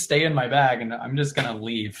 you just stay in my bag and I'm just going to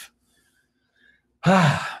leave.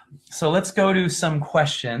 So let's go to some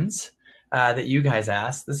questions that you guys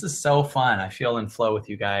asked. This is so fun. I feel in flow with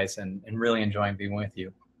you guys and really enjoying being with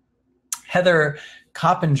you. Heather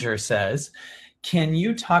Coppinger says, can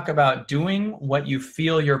you talk about doing what you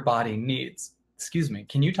feel your body needs? Excuse me.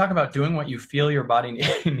 Can you talk about doing what you feel your body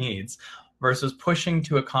needs versus pushing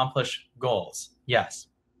to accomplish goals? Yes.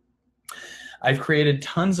 I've created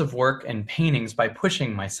tons of work and paintings by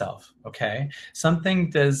pushing myself, okay?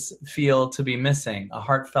 Something does feel to be missing, a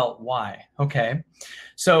heartfelt why, okay?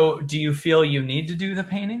 So do you feel you need to do the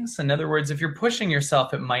paintings? In other words, if you're pushing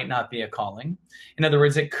yourself, it might not be a calling. In other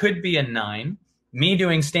words, it could be a 9. Me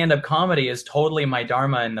doing stand-up comedy is totally my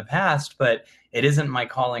dharma in the past, but it isn't my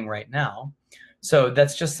calling right now. So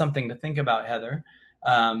that's just something to think about, Heather.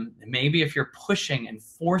 Maybe if you're pushing and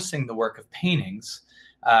forcing the work of paintings,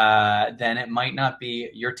 then it might not be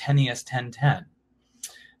your 10iest 1010.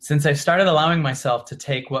 Since I've started allowing myself to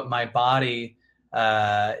take what my body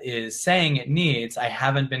is saying it needs, I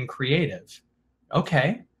haven't been creative.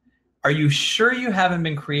 Okay. Are you sure you haven't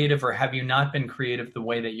been creative, or have you not been creative the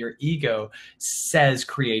way that your ego says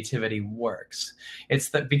creativity works? It's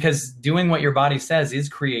because doing what your body says is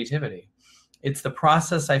creativity. It's the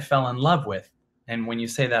process I fell in love with. And when you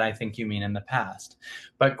say that, I think you mean in the past.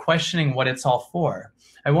 But questioning what it's all for.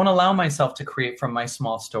 I won't allow myself to create from my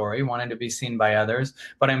small story, wanting to be seen by others,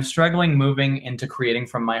 but I'm struggling moving into creating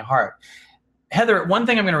from my heart. Heather, one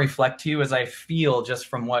thing I'm going to reflect to you is I feel just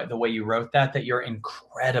from the way you wrote that you're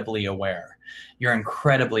incredibly aware. You're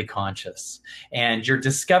incredibly conscious. And you're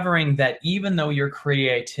discovering that even though your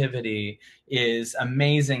creativity is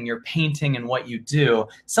amazing, your painting and what you do,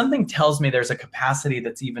 something tells me there's a capacity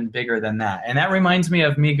that's even bigger than that. And that reminds me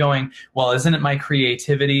of me going, well, isn't it my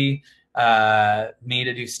creativity me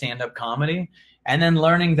to do stand-up comedy? And then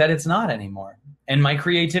learning that it's not anymore. And my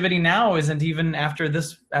creativity now isn't even after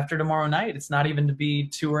tomorrow night. It's not even to be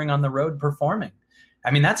touring on the road performing.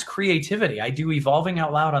 I mean, that's creativity. I do Evolving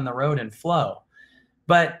Out Loud on the road and flow.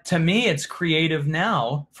 But to me, it's creative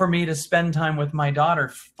now for me to spend time with my daughter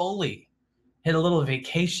fully, hit a little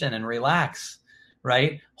vacation and relax,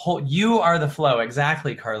 right? You are the flow.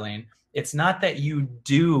 Exactly, Carlene. It's not that you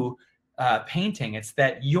do painting. It's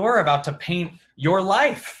that you're about to paint your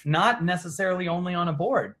life, not necessarily only on a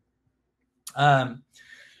board.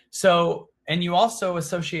 And you also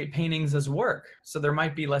associate paintings as work. So there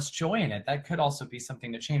might be less joy in it. That could also be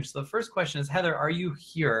something to change. So the first question is, Heather, are you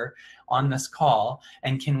here on this call?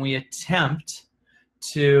 And can we attempt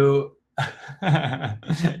to,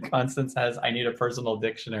 Constance says, I need a personal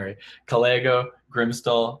dictionary. Callego,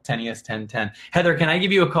 Grimstall, 10iest 1010. Heather, can I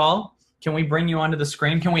give you a call? Can we bring you onto the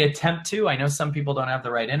screen? Can we attempt to? I know some people don't have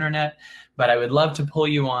the right internet, but I would love to pull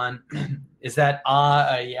you on. Is that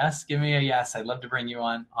a yes? Give me a yes. I'd love to bring you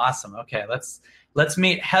on. Awesome. Okay, let's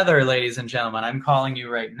meet Heather, ladies and gentlemen. I'm calling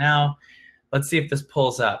you right now. Let's see if this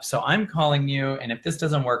pulls up. So I'm calling you, and if this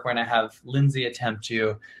doesn't work, we're going to have Lindsay attempt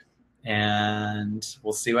you, and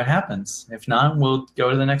we'll see what happens. If not, we'll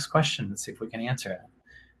go to the next question and see if we can answer it.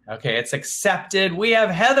 Okay, it's accepted. We have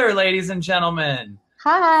Heather, ladies and gentlemen.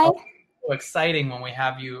 Hi. Oh, so exciting when we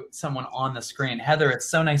have someone on the screen. Heather,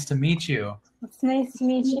 it's so nice to meet you. It's nice to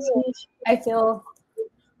meet you. I feel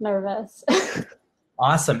nervous.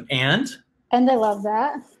 Awesome. And I love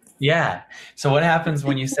that. Yeah. So what happens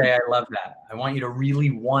when you say, I love that? I want you to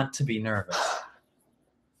really want to be nervous.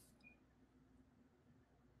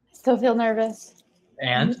 I still feel nervous.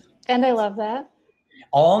 And I love that.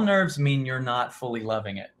 All nerves mean you're not fully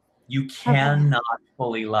loving it. You cannot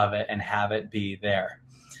fully love it and have it be there.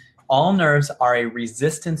 All nerves are a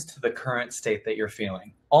resistance to the current state that you're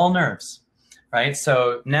feeling. All nerves, right?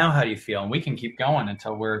 So now how do you feel? And we can keep going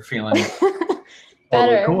until we're feeling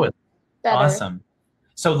totally cool with it. Better. Awesome.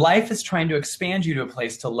 So life is trying to expand you to a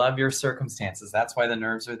place to love your circumstances. That's why the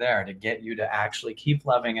nerves are there, to get you to actually keep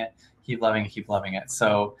loving it, keep loving it, keep loving it.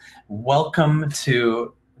 So welcome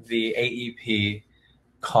to the AEP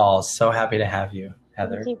call. So happy to have you,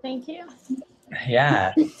 Heather. Thank you.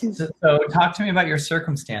 Yeah. So talk to me about your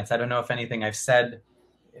circumstance. I don't know if anything I've said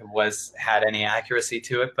had any accuracy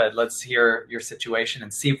to it, but let's hear your situation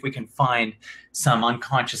and see if we can find some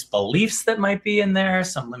unconscious beliefs that might be in there,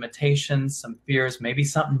 some limitations, some fears, maybe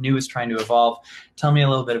something new is trying to evolve. Tell me a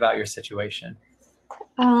little bit about your situation.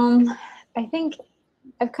 I think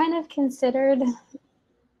I've kind of considered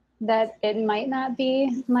that it might not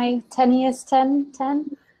be my 10-iest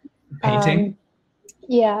 10. Painting?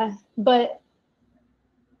 Yeah, but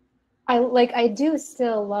I do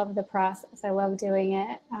still love the process. I love doing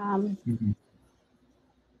it.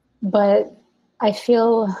 But I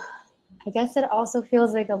guess it also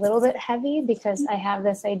feels like a little bit heavy because I have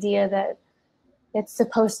this idea that it's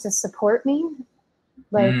supposed to support me.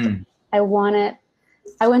 Like I went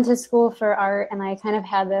to school for art, and I kind of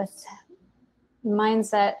had this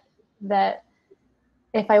mindset that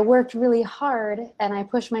if I worked really hard and I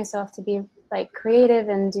pushed myself to be like creative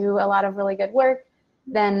and do a lot of really good work,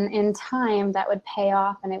 then in time that would pay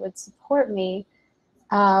off and it would support me.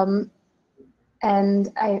 And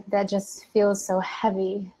that just feels so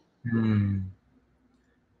heavy.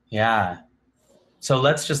 Yeah. So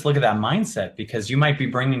let's just look at that mindset, because you might be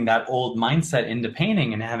bringing that old mindset into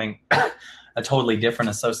painting and having a totally different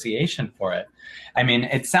association for it. I mean,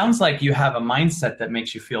 it sounds like you have a mindset that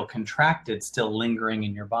makes you feel contracted still lingering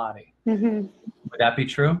in your body. Would that be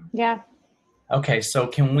true? Yeah. Okay, so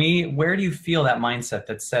where do you feel that mindset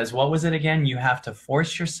that says, what was it again? You have to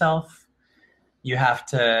force yourself. You have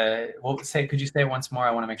to, could you say it once more?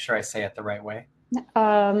 I want to make sure I say it the right way.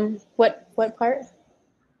 What part?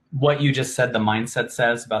 What you just said, the mindset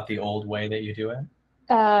says about the old way that you do it?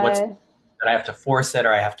 That I have to force it,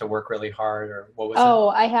 or I have to work really hard, or what was it? Oh,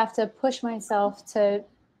 I have to push myself to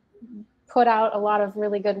put out a lot of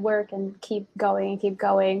really good work and keep going and keep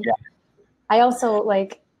going. Yeah. I also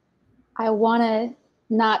I want to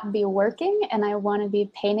not be working, and I want to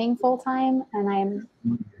be painting full time, and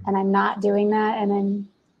I'm not doing that. And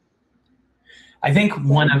I think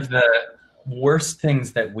one of the worst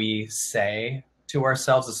things that we say to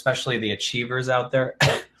ourselves, especially the achievers out there,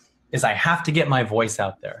 is I have to get my voice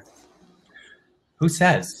out there. Who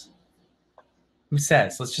says? Who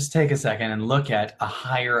says? Let's just take a second and look at a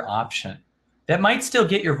higher option that might still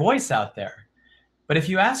get your voice out there. But if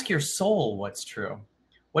you ask your soul what's true,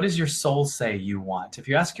 what does your soul say you want? If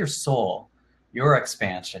you ask your soul, your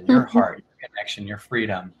expansion, your heart, your connection, your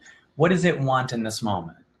freedom, what does it want in this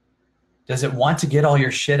moment? Does it want to get all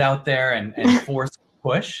your shit out there and force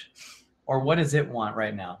push? Or what does it want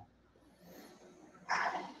right now?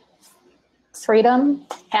 Freedom,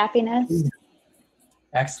 happiness.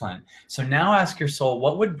 Excellent. So now ask your soul,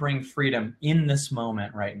 what would bring freedom in this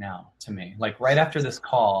moment right now to me? Like right after this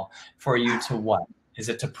call, for you to what? Is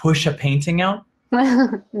it to push a painting out?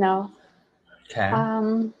 No. Okay.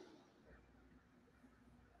 I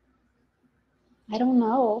don't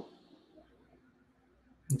know.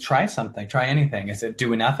 Try something. Try anything. Is it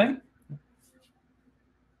do nothing?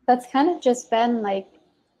 That's kind of just been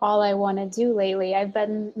all I want to do lately. I've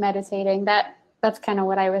been meditating. That's kind of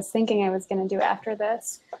what I was thinking I was going to do after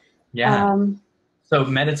this. Yeah. So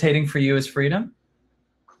meditating for you is freedom?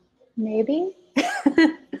 Maybe.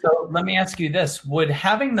 So let me ask you this. Would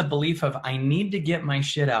having the belief of I need to get my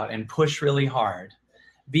shit out and push really hard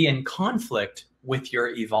be in conflict with your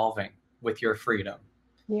evolving, with your freedom?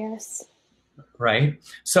 Yes. right?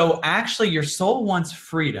 So actually your soul wants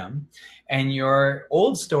freedom, and your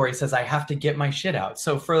old story says, I have to get my shit out.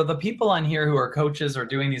 So for the people on here who are coaches or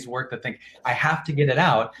doing these work that think, I have to get it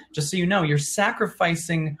out, just so you know, you're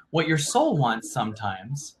sacrificing what your soul wants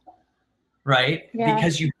sometimes, right? Yeah.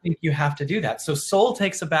 Because you think you have to do that. So soul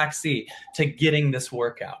takes a back seat to getting this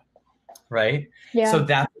work out, right? Yeah. So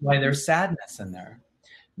that's why there's sadness in there.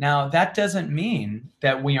 Now, that doesn't mean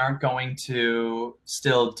that we aren't going to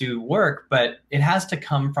still do work, but it has to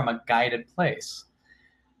come from a guided place.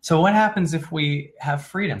 So what happens if we have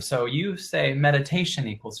freedom? So you say meditation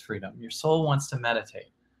equals freedom. Your soul wants to meditate.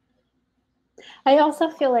 I also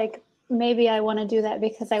feel like maybe I want to do that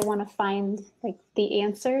because I want to find like the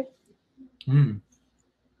answer.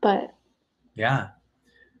 But yeah,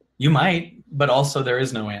 you might, but also there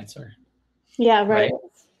is no answer. Yeah, right.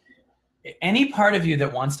 Any part of you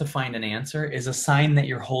that wants to find an answer is a sign that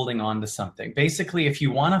you're holding on to something. Basically, if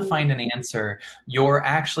you want to find an answer, you're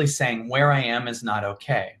actually saying where I am is not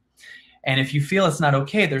okay. And if you feel it's not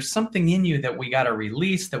okay, there's something in you that we got to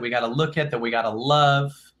release, that we got to look at, that we got to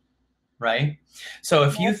love, right? So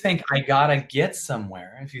if you think I got to get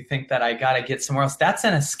somewhere, if you think that I got to get somewhere else, that's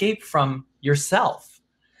an escape from yourself.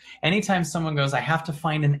 Anytime someone goes, I have to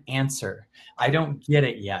find an answer, I don't get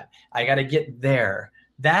it yet, I got to get there,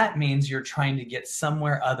 that means you're trying to get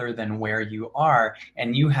somewhere other than where you are.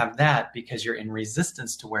 And you have that because you're in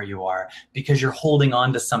resistance to where you are, because you're holding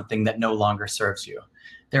on to something that no longer serves you.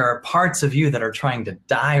 There are parts of you that are trying to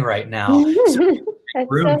die right now. So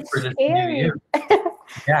room for this new you.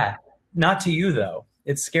 Yeah, not to you though.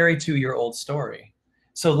 It's scary to your old story.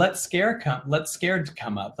 So let scared come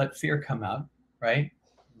up, let fear come out, right?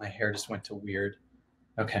 My hair just went to weird.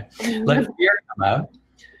 Okay, let fear come out.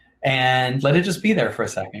 And let it just be there for a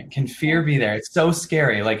second. Can fear be there? It's so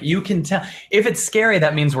scary. Like you can tell, if it's scary,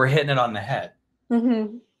 that means we're hitting it on the head.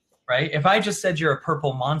 Right? If I just said you're a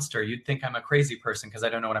purple monster, you'd think I'm a crazy person because I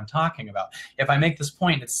don't know what I'm talking about. If I make this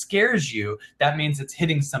point, it scares you, that means it's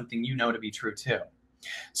hitting something you know to be true too.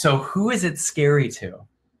 So who is it scary to?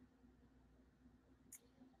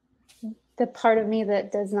 The part of me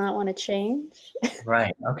that does not want to change.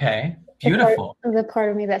 Right. Okay. Beautiful. The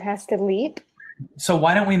part of me that has to leap. So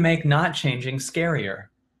why don't we make not changing scarier?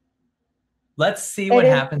 Let's see what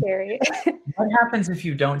happens. What happens if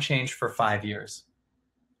you don't change for 5 years?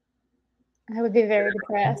 I would be very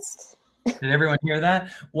depressed. Did everyone hear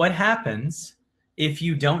that? What happens if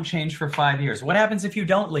you don't change for 5 years? What happens if you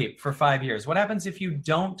don't leap for 5 years? What happens if you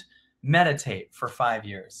don't meditate for 5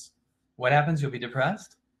 years? What happens? You'll be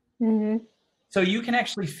depressed? So you can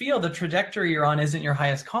actually feel the trajectory you're on isn't your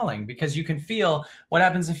highest calling, because you can feel what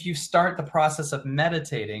happens if you start the process of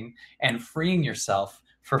meditating and freeing yourself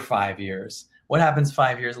for 5 years. What happens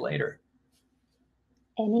 5 years later?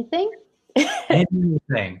 Anything?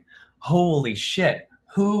 Anything. Holy shit.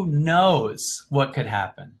 Who knows what could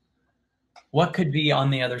happen? What could be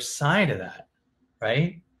on the other side of that,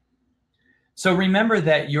 right? So remember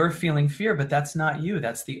that you're feeling fear, but that's not you.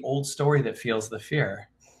 That's the old story that feels the fear.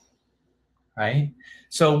 Right?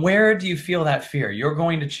 So where do you feel that fear? You're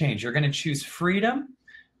going to change. You're going to choose freedom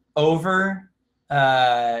over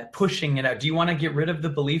pushing it out. Do you want to get rid of the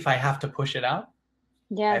belief I have to push it out?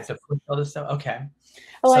 Yeah. I have to push all this stuff? Okay.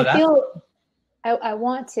 Oh, so I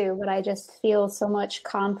want to, but I just feel so much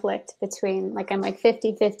conflict between, like, I'm like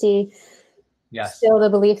 50-50. Yes. Still the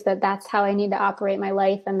belief that that's how I need to operate my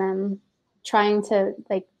life, and then trying to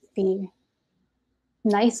like be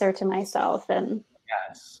nicer to myself. And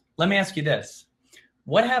yes. Let me ask you this.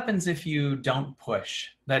 What happens if you don't push?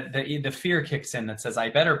 That the fear kicks in that says, I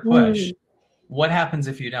better push. What happens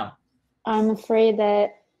if you don't? I'm afraid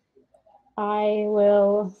that I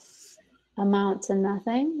will amount to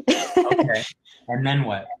nothing. Okay. And then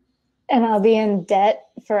what? And I'll be in debt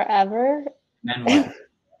forever. And then what?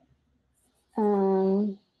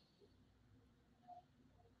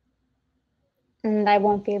 And I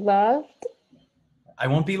won't be loved. I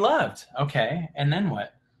won't be loved. Okay. And then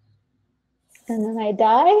what? And then I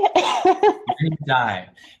die. You die.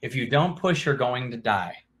 If you don't push, you're going to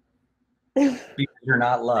die because you're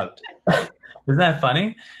not loved. Isn't that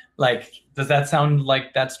funny? Like, does that sound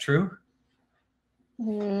like that's true?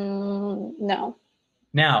 No.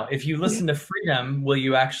 Now, if you listen to freedom, will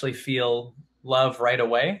you actually feel love right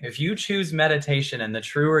away? If you choose meditation and the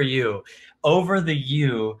truer you over the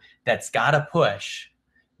you that's got to push,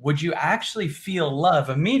 would you actually feel love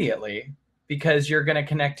immediately? Because you're going to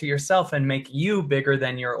connect to yourself and make you bigger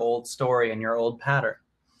than your old story and your old pattern.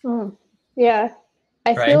 Yeah.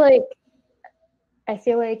 I feel like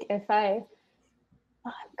if I'm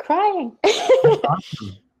crying.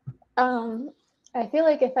 Awesome. I feel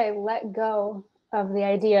like if I let go of the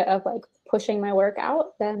idea of like pushing my work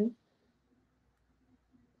out, then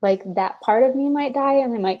like that part of me might die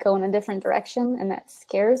and I might go in a different direction. And that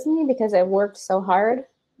scares me because I worked so hard.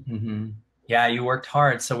 Mm-hmm. Yeah, you worked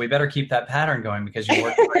hard. So we better keep that pattern going because you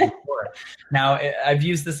worked hard before. Now, I've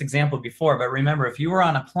used this example before, but remember, if you were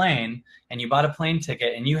on a plane and you bought a plane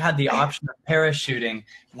ticket and you had the option of parachuting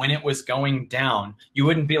when it was going down, you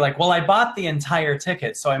wouldn't be like, well, I bought the entire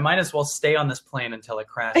ticket, so I might as well stay on this plane until it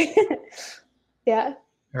crashes. Yeah.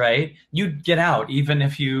 Right? You'd get out even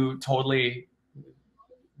if you totally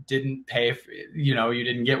didn't pay for, you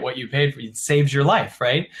didn't get what you paid for. It saves your life,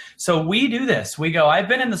 right? So we do this. We go, I've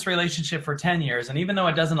been in this relationship for 10 years, and even though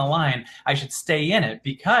it doesn't align, I should stay in it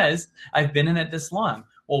because I've been in it this long.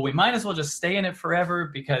 Well, we might as well just stay in it forever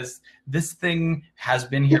because this thing has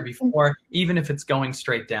been here before, even if it's going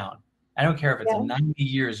straight down. I don't care if it's 90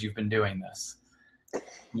 years you've been doing this.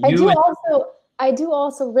 I do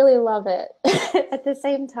also really love it at the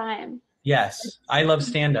same time. Yes, I love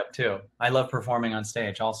stand-up too. I love performing on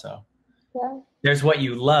stage also. Yeah. There's what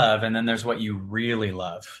you love, and then there's what you really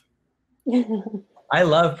love. I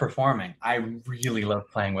love performing. I really love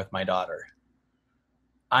playing with my daughter.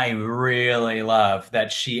 I really love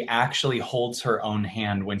that she actually holds her own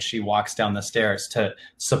hand when she walks down the stairs to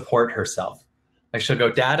support herself. Like she'll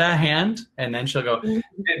go, Dada hand, and then she'll go,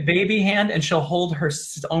 baby hand, and she'll hold her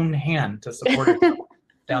own hand to support herself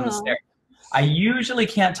down the stairs. I usually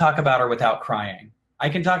can't talk about her without crying. I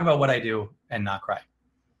can talk about what I do and not cry,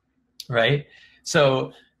 right?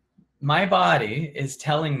 So my body is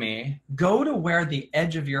telling me, go to where the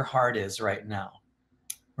edge of your heart is right now,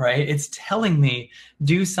 right? It's telling me,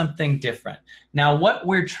 do something different. Now, what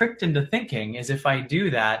we're tricked into thinking is if I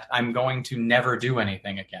do that, I'm going to never do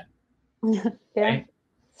anything again. Yeah. Right?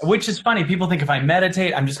 Which is funny. People think if I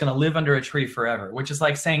meditate, I'm just going to live under a tree forever, which is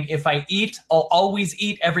like saying if I eat, I'll always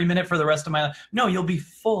eat every minute for the rest of my life. No, you'll be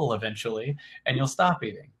full eventually and you'll stop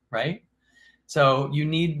eating, right? So you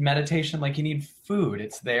need meditation like you need food.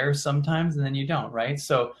 It's there sometimes and then you don't, right?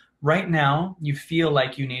 So right now you feel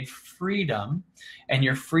like you need freedom and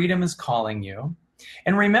your freedom is calling you.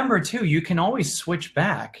 And remember too, you can always switch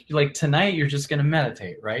back. Like tonight, you're just going to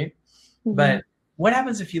meditate, right? Mm-hmm. But what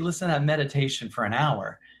happens if you listen to that meditation for an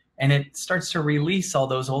hour and it starts to release all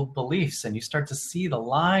those old beliefs and you start to see the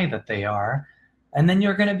lie that they are, and then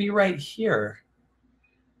you're going to be right here.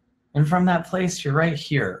 And from that place, you're right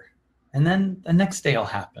here. And then the next day will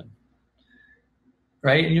happen,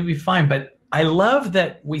 right? And you'll be fine. But I love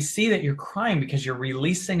that we see that you're crying because you're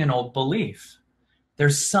releasing an old belief.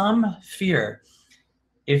 There's some fear.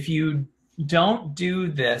 If you don't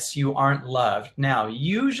do this, you aren't loved. Now,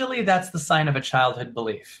 usually that's the sign of a childhood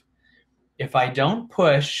belief. If I don't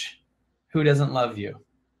push, who doesn't love you?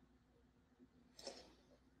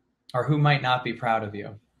 Or who might not be proud of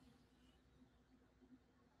you?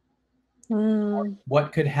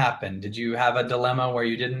 What could happen? Did you have a dilemma where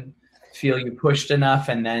you didn't feel you pushed enough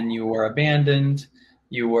and then you were abandoned?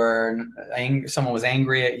 Someone was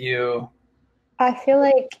angry at you? I feel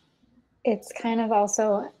like it's kind of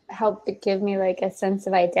also helped to give me like a sense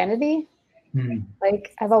of identity.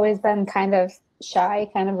 Like I've always been kind of shy,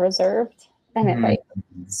 kind of reserved, and it like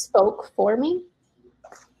spoke for me.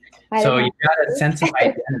 So you got a sense of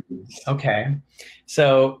identity. Okay.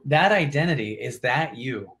 So that identity, is that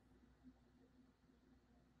you?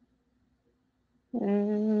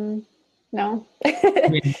 No.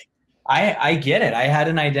 I get it. I had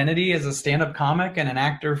an identity as a stand-up comic and an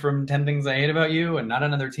actor from 10 Things I Hate About You and Not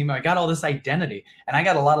Another Team. I got all this identity and I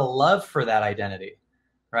got a lot of love for that identity,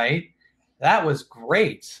 right? That was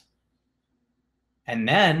great. And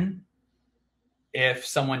then if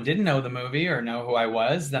someone didn't know the movie or know who I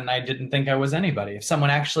was, then I didn't think I was anybody. If someone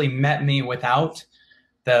actually met me without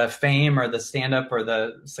the fame or the stand-up or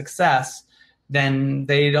the success, then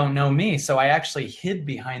they don't know me. So I actually hid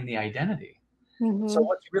behind the identity. So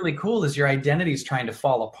what's really cool is your identity is trying to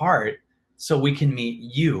fall apart so we can meet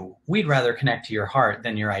you. We'd rather connect to your heart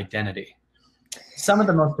than your identity. Some of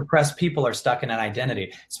the most depressed people are stuck in an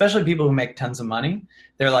identity, especially people who make tons of money.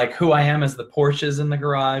 They're like, who I am is the Porsches in the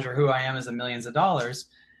garage, or who I am is the millions of dollars.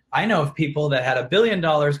 I know of people that had $1 billion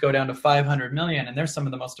go down to 500 million, and they're some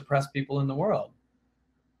of the most depressed people in the world.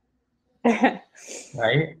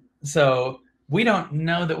 Right? So we don't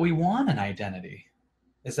know that we want an identity.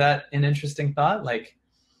 Is that an interesting thought? Like,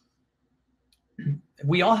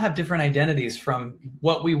 we all have different identities from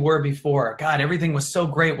what we were before. God, everything was so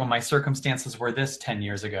great when my circumstances were this 10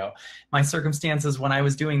 years ago. My circumstances when I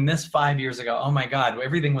was doing this 5 years ago, oh my God,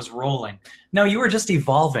 everything was rolling. No, you were just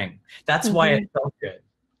evolving. That's why it felt good.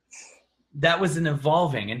 That was an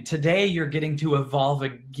evolving. And today you're getting to evolve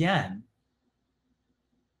again,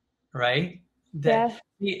 right? Yeah.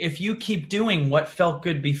 if you keep doing what felt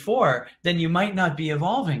good before, then you might not be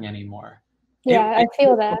evolving anymore. Yeah, I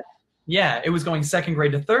feel that. Yeah, it was going second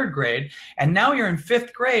grade to third grade, and now you're in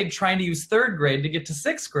fifth grade trying to use third grade to get to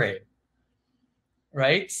sixth grade,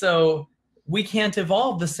 right? So we can't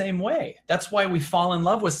evolve the same way. That's why we fall in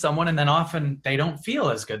love with someone and then often they don't feel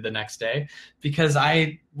as good the next day, because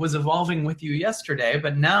I was evolving with you yesterday,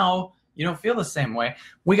 but now you don't feel the same way.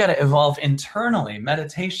 We got to evolve internally.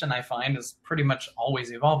 Meditation, I find, is pretty much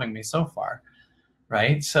always evolving me so far,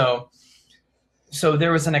 right? So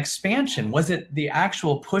there was an expansion. Was it the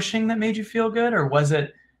actual pushing that made you feel good, or was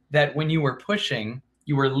it that when you were pushing,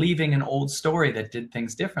 you were leaving an old story that did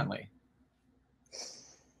things differently?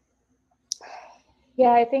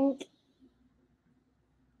 Yeah, I think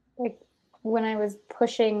like when I was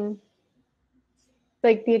pushing,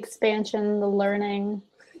 like the expansion, the learning,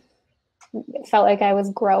 it felt like I was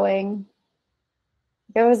growing.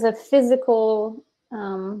 There was a physical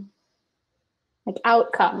like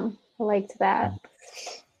outcome. I liked that.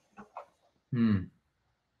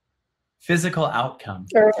 Physical outcome.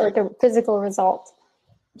 Or the physical result.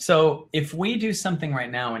 So if we do something right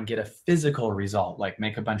now and get a physical result, like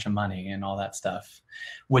make a bunch of money and all that stuff,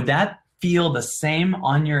 would that feel the same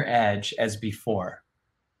on your edge as before?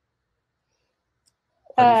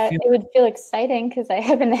 It would feel exciting because I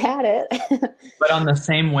haven't had it. But on the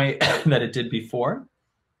same way that it did before?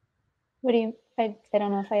 What do you, I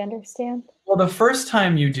don't know if I understand. Well, the first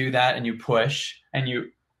time you do that and you push and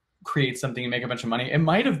you create something and make a bunch of money, it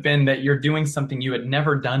might have been that you're doing something you had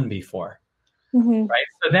never done before. Right?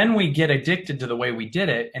 So then we get addicted to the way we did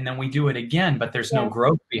it, and then we do it again, but there's no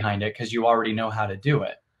growth behind it because you already know how to do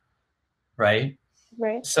it. Right?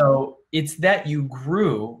 Right. So it's that you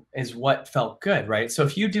grew is what felt good, right? So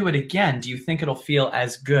if you do it again, do you think it'll feel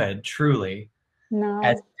as good, truly, No.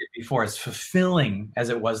 as it did before, as fulfilling as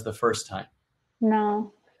it was the first time?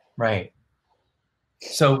 No. Right.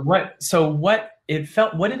 So what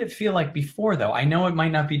did it feel like before, though? I know it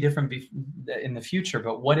might not be different in the future,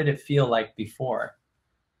 but what did it feel like before?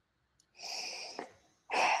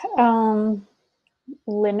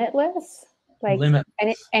 Limitless. Like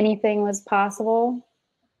anything was possible.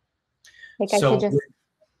 Like I could just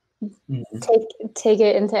take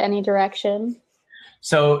it into any direction.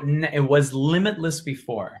 So it was limitless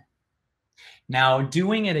before. Now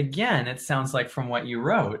doing it again, it sounds like from what you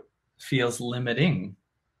wrote, feels limiting.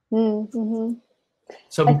 Mm-hmm.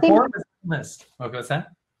 So before it was limitless. What was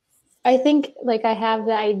that? I think like I have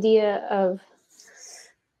the idea of,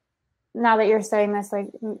 now that you're saying this, like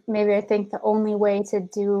maybe I think the only way to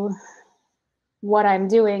do what I'm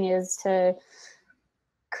doing is to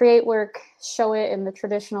create work, show it in the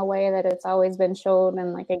traditional way that it's always been shown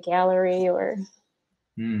in like a gallery or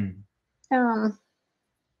I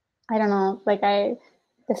don't know, like the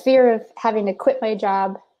fear of having to quit my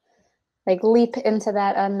job, like leap into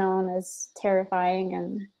that unknown is terrifying,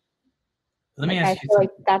 and let me I feel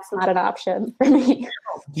like that's not an option for me.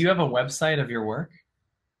 Do you have a website of your work?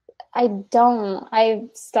 I don't. I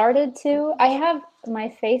started to. I have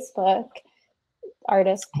my Facebook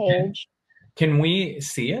artist page. Can we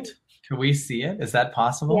see it? Can we see it? Is that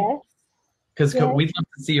possible? Yes. Because we'd love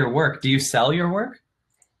to see your work. Do you sell your work?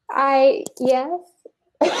 Yes.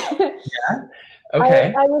 Yeah.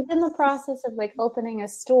 Okay. I was in the process of like opening a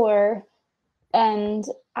store, and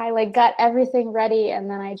I like got everything ready, and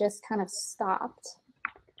then I just kind of stopped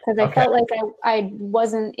because I felt like I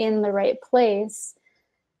wasn't in the right place.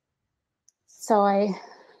 So I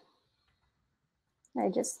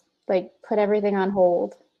just like put everything on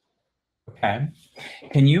hold. Okay.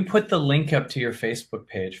 Can you put the link up to your Facebook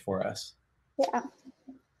page for us? Yeah.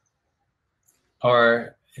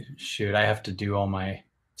 Or shoot, I have to do all my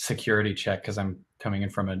security check because I'm coming in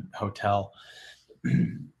from a hotel.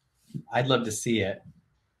 I'd love to see it.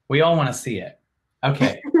 We all want to see it.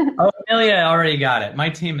 Okay. Oh, Amelia already got it. My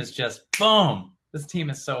team is just boom. This team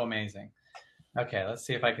is so amazing. Okay, let's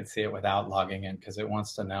see if I can see it without logging in because it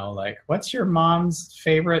wants to know, like, what's your mom's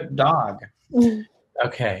favorite dog?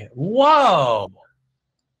 Okay. Whoa.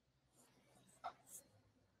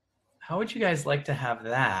 How would you guys like to have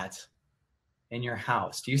that in your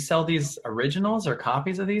house? Do you sell these originals or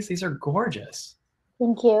copies of these? These are gorgeous.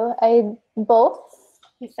 Thank you. Both.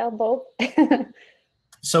 We sell both.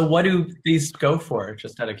 So what do these go for,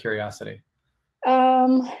 just out of curiosity?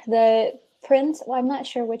 The print, well, I'm not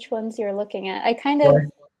sure which ones you're looking at. I kind of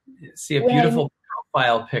see a beautiful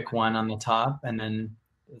profile pic one on the top, and then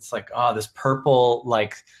it's like, oh, this purple,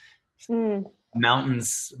 like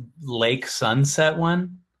mountains, lake sunset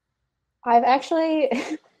one. I've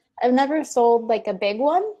never sold like a big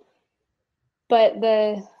one, but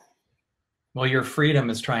Well, your freedom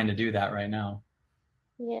is trying to do that right now.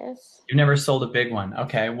 Yes. You've never sold a big one.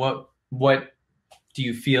 Okay. What do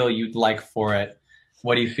you feel you'd like for it?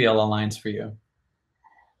 What do you feel aligns for you?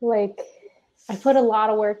 Like I put a lot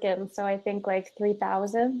of work in, so I think like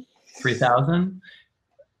 3,000. 3,000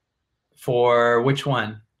 for which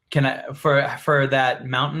one? Can I for that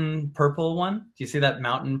mountain purple one? Do you see that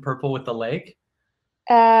mountain purple with the lake?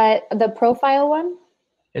 The profile one?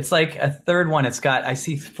 It's like a third one. It's got, I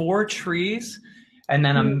see 4 trees and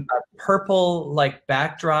then a purple like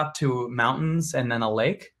backdrop to mountains and then a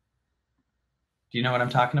lake. Do you know what I'm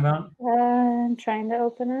talking about? I'm trying to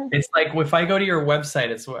open it. It's like if I go to your website,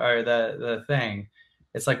 it's or the thing,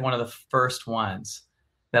 it's like one of the first ones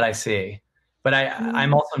that I see. But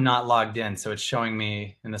I'm also not logged in, so it's showing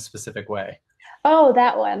me in a specific way. Oh,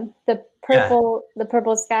 that one. The Yeah.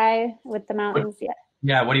 purple sky with the mountains. Yeah.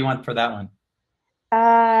 Yeah, what do you want for that one?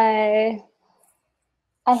 I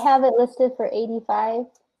have it listed for 85.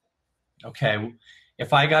 Okay.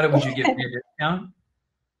 If I got it, would you give me a discount?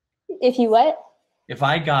 If you what? If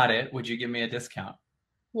I got it, would you give me a discount?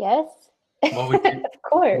 Yes. What would you, Of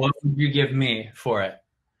course. what would you give me for it?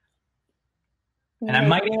 And I Make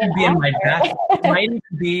might me even an be in my back. offer.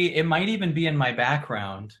 It might even be in my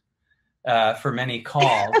background for many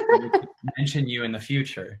calls. We could mention you in the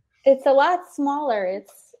future. It's a lot smaller.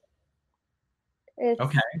 It's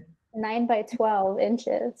Okay. 9 by 12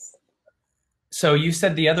 inches. So you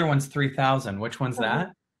said the other one's 3,000. Which one's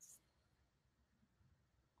that?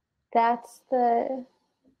 That's the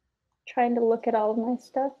trying to look at all of my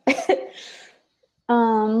stuff.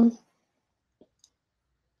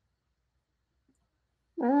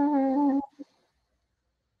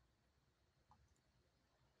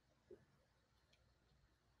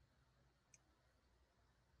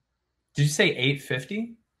 Did you say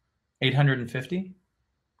 850? 850?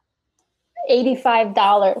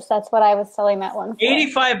 $85. That's what I was selling that one for.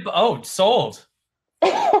 85. Oh, sold.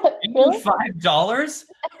 Really? $85?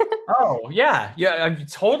 Oh, yeah. Yeah, I'm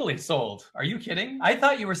totally sold. Are you kidding? I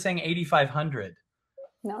thought you were saying 8,500.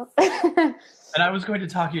 No. And I was going to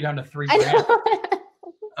talk you down to $3,000.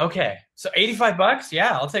 Okay. So 85 bucks?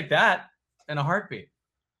 Yeah, I'll take that in a heartbeat.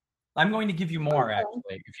 I'm going to give you more,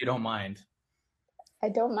 actually, if you don't mind. I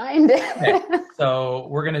don't mind. Okay. So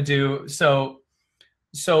we're going to do, so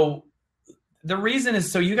the reason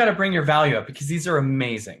is, so you got to bring your value up because these are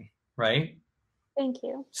amazing, right? Thank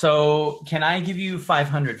you. So can I give you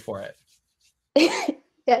 500 for it?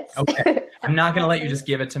 Yes. Okay. I'm not going to let you just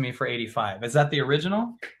give it to me for 85. Is that the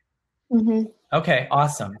original? Mm-hmm. Okay,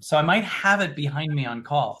 awesome. So I might have it behind me on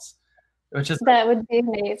calls, which is that would be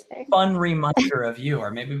amazing. Fun reminder of you, or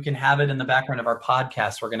maybe we can have it in the background of our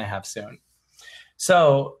podcast we're going to have soon.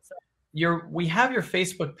 So we have your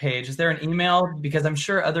Facebook page. Is there an email? Because I'm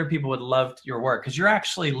sure other people would love your work because you're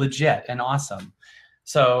actually legit and awesome.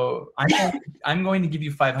 So I'm going to give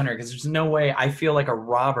you 500 because there's no way I feel like a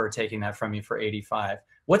robber taking that from you for 85.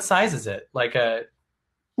 What size is it? Like a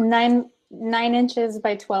 9 inches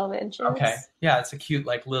by 12 inches. Okay. Yeah, it's a cute,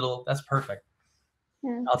 like little, that's perfect.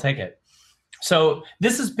 Yeah. I'll take it. So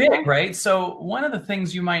this is big, right? So one of the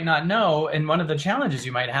things you might not know, and one of the challenges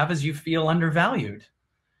you might have is you feel undervalued.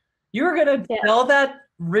 You're going to sell that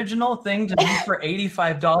original thing to me for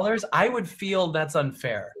 $85. I would feel that's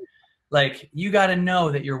unfair. Like, you got to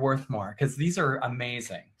know that you're worth more because these are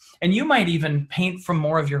amazing. And you might even paint from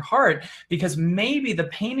more of your heart because maybe the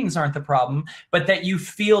paintings aren't the problem, but that you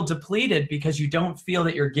feel depleted because you don't feel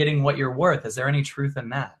that you're getting what you're worth. Is there any truth in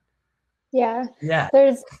that? Yeah. Yeah.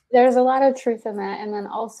 There's a lot of truth in that. And then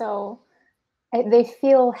also they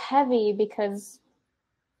feel heavy because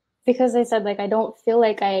they said, like, I don't feel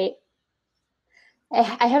like I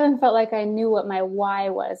haven't felt like I knew what my why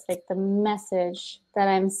was, like the message that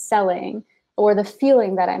I'm selling or the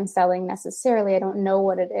feeling that I'm selling necessarily. I don't know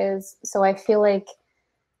what it is. So I feel like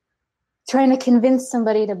trying to convince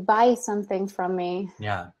somebody to buy something from me,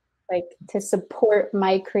 like to support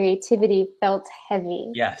my creativity, felt heavy.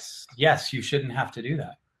 Yes. You shouldn't have to do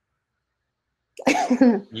that.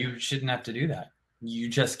 You shouldn't have to do that. You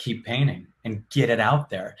just keep painting and get it out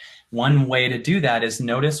there. One way to do that is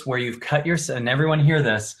notice where you've cut yourself, and everyone hear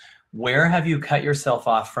this, where have you cut yourself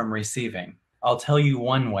off from receiving? I'll tell you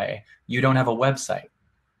one way. You don't have a website,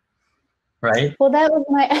 right? Well, that was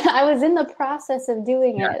I was in the process of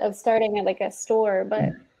doing it, of starting at like a store,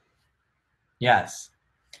 but. Yes,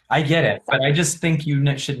 I get it, but I just think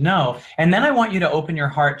you should know. And then I want you to open your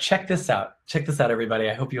heart. Check this out. Check this out, everybody.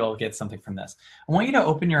 I hope you all get something from this. I want you to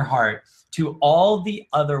open your heart to all the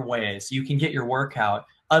other ways you can get your work out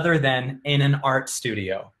other than in an art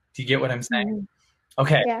studio. Do you get what I'm saying?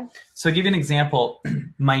 Okay. Yeah. So to give you an example,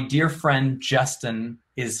 my dear friend Justin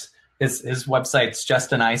is His website's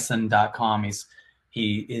justinison.com.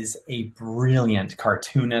 He is a brilliant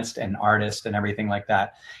cartoonist and artist and everything like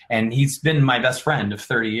that. And he's been my best friend of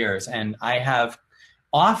 30 years. And I have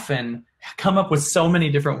often come up with so many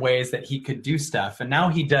different ways that he could do stuff. And now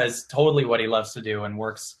he does totally what he loves to do and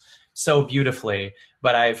works so beautifully.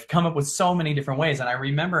 But I've come up with so many different ways. And I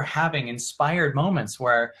remember having inspired moments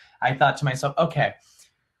where I thought to myself, okay,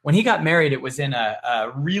 when he got married, it was in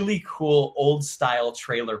a really cool old style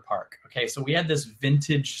trailer park. Okay, so we had this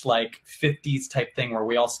vintage like 50s type thing where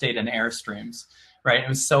we all stayed in Airstreams, right? It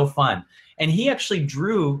was so fun. And he actually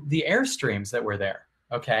drew the Airstreams that were there,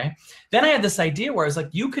 okay? Then I had this idea where I was like,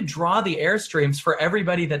 you could draw the Airstreams for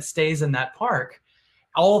everybody that stays in that park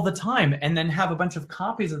all the time and then have a bunch of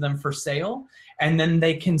copies of them for sale. And then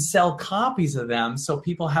they can sell copies of them so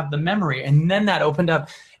people have the memory. And then that opened up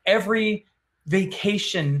every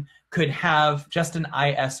vacation could have just an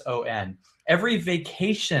ISON. Every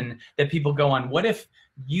vacation that people go on, what if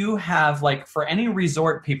you have, like, for any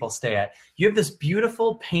resort people stay at, you have this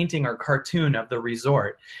beautiful painting or cartoon of the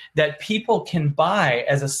resort that people can buy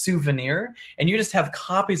as a souvenir, and you just have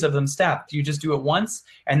copies of them stacked. You just do it once,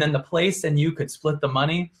 and then the place and you could split the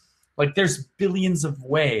money. Like, there's billions of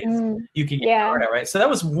ways you can get art out, right? So that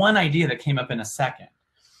was one idea that came up in a second.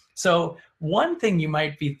 So one thing you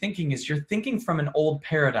might be thinking is you're thinking from an old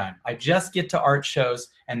paradigm. I just get to art shows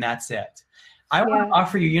and that's it. I want to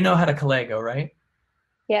offer you, you know how to Kalego, right?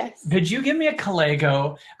 Yes. Could you give me a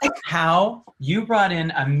Kalego of how you brought in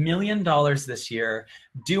 $1 million this year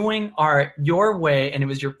doing art your way, and it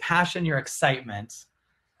was your passion, your excitement,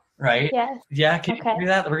 right? Yes. Yeah, can you do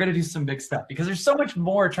that? We're going to do some big stuff because there's so much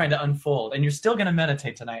more trying to unfold, and you're still going to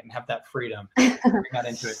meditate tonight and have that freedom. Bring that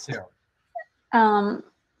into it too.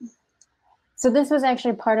 So this was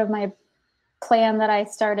actually part of my plan that I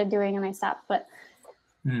started doing and I stopped. But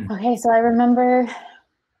okay, so I remember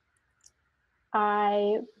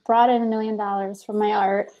I brought in $1 million from my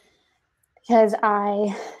art because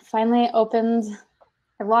I finally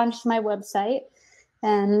I launched my website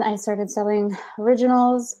and I started selling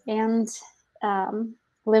originals and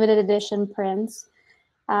limited edition prints.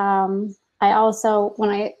 I also,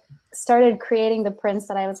 when I started creating the prints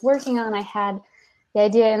that I was working on, I had the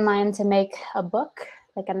idea in mind to make a book,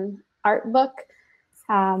 like an art book.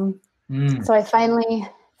 So I finally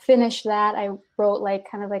finished that. I wrote like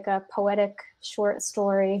kind of like a poetic short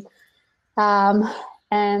story. And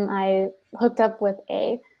I hooked up with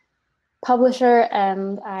a publisher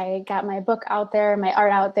and I got my book out there, my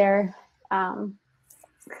art out there. I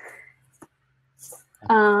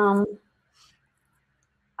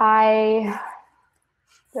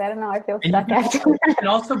don't know, I feel stuck after that. You can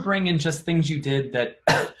also bring in just things you did that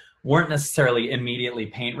weren't necessarily immediately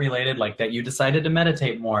paint related, like that you decided to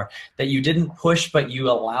meditate more, that you didn't push, but you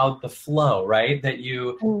allowed the flow, right? That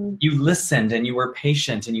you listened and you were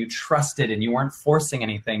patient and you trusted and you weren't forcing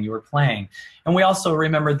anything, you were playing. And we also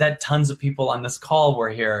remembered that tons of people on this call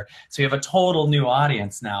were here. So you have a total new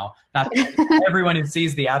audience now. Not everyone who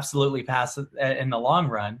sees the absolutely passive in the long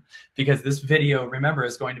run, because this video, remember,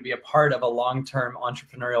 is going to be a part of a long-term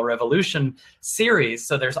entrepreneurial revolution series.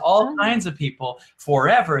 So there's all kinds of people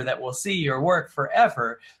forever that will see your work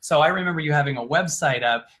forever. So I remember you having a website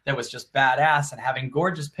up that was just badass and having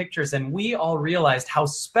gorgeous pictures. And we all realized how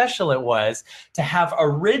special it was to have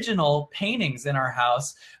original paintings in our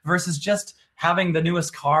house versus just having the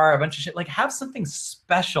newest car, a bunch of shit. Like, have something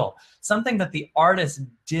special, something that the artist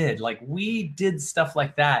did. Like, we did stuff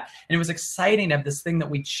like that. And it was exciting to have this thing that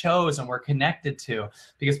we chose and we're connected to,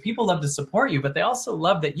 because people love to support you, but they also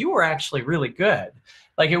love that you were actually really good.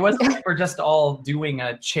 Like, it wasn't like we're just all doing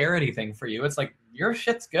a charity thing for you. It's like, your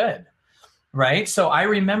shit's good. Right? So I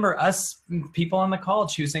remember us, people on the call,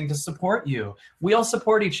 choosing to support you. We all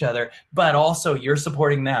support each other, but also you're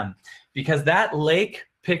supporting them, because that lake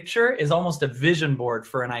picture is almost a vision board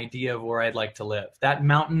for an idea of where I'd like to live. That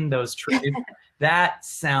mountain, those trees, that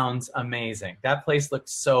sounds amazing. That place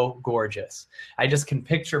looks so gorgeous. I just can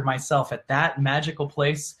picture myself at that magical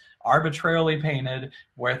place, arbitrarily painted,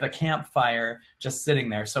 with a campfire, just sitting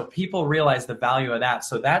there. So people realize the value of that.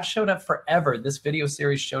 So that showed up forever. This video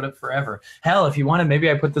series showed up forever. Hell, if you wanted,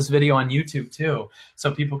 maybe I put this video on YouTube too,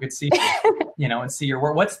 so people could see, you know, and see your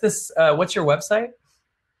work. What's this? What's your website?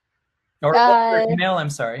 Or what's your email?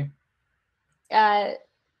 I'm sorry.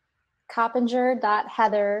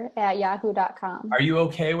 Coppinger.heather@yahoo.com. Are you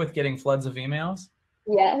okay with getting floods of emails?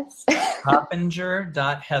 Yes.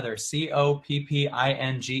 Coppinger.heather,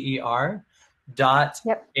 COPPINGER dot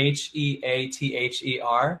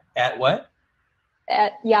HEATHER at what?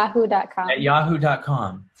 at yahoo.com. At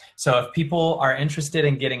yahoo.com. So if people are interested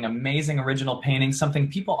in getting amazing original paintings, something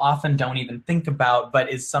people often don't even think about, but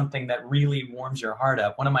is something that really warms your heart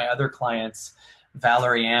up. One of my other clients,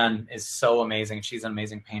 Valerie Ann, is so amazing. She's an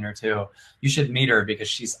amazing painter too. You should meet her because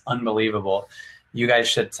she's unbelievable. You guys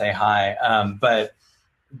should say hi. But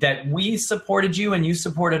that we supported you and you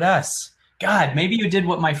supported us. God, maybe you did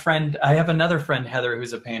what my friend, I have another friend, Heather,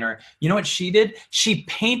 who's a painter. You know what she did? She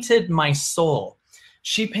painted my soul.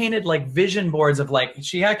 She painted like vision boards of like,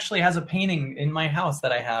 she actually has a painting in my house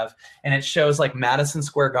that I have, and it shows like Madison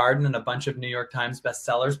Square Garden and a bunch of New York Times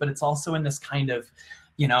bestsellers, but it's also in this kind of,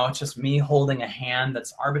 you know, it's just me holding a hand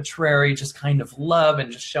that's arbitrary, just kind of love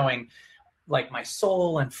and just showing like my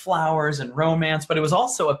soul and flowers and romance, but it was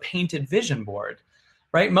also a painted vision board,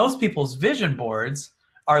 right? Most people's vision boards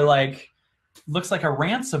are like, looks like a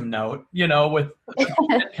ransom note, you know, with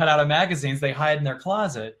cut out of magazines they hide in their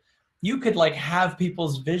closet. You could like have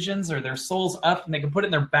people's visions or their souls up and they can put it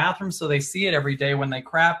in their bathroom so they see it every day when they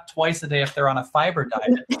crap, twice a day if they're on a fiber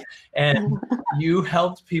diet. And you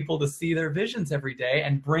helped people to see their visions every day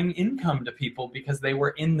and bring income to people because they were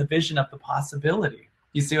in the vision of the possibility.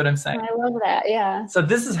 You see what I'm saying? I love that, yeah. So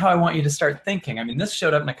this is how I want you to start thinking. I mean, this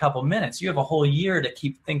showed up in a couple minutes. You have a whole year to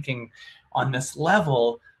keep thinking on this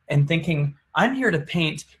level and thinking, I'm here to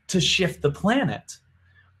paint to shift the planet.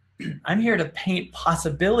 I'm here to paint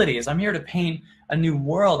possibilities. I'm here to paint a new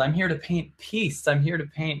world. I'm here to paint peace. I'm here to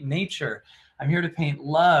paint nature. I'm here to paint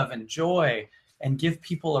love and joy and give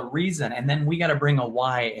people a reason. And then we got to bring a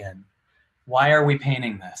why in. Why are we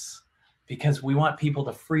painting this? Because we want people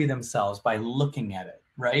to free themselves by looking at it,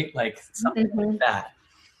 right? Like something like that.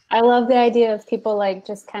 I love the idea of people like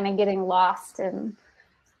just kind of getting lost in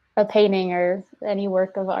a painting or any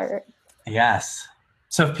work of art. Yes.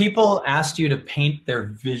 So if people asked you to paint their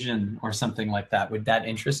vision or something like that, would that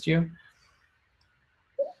interest you?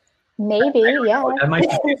 Maybe, yeah. That might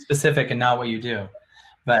be too specific and not what you do.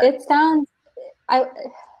 But it sounds, I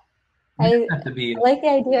like the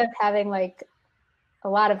idea of having like a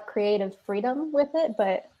lot of creative freedom with it,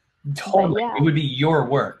 but totally, yeah. It would be your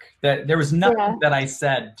work. That there was nothing that I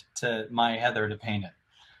said to my Heather to paint it.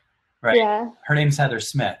 Right. Yeah. Her name's Heather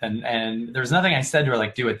Smith, and there was nothing I said to her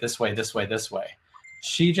like, do it this way, this way, this way.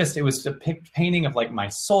 She just, it was a painting of like my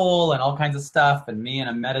soul and all kinds of stuff and me in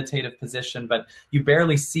a meditative position, but you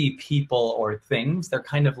barely see people or things. They're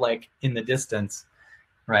kind of like in the distance,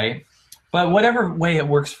 right? But whatever way it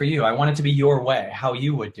works for you, I want it to be your way, how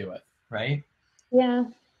you would do it, right? Yeah.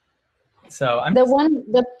 So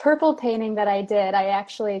the purple painting that I did,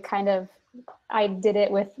 I did it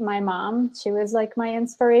with my mom. She was like my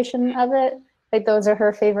inspiration of it. Like those are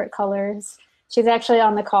her favorite colors. She's actually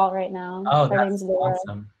on the call right now. Oh, that's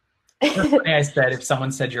awesome. That's funny. I said, if someone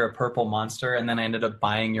said you're a purple monster, and then I ended up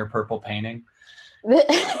buying your purple painting.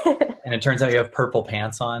 And it turns out you have purple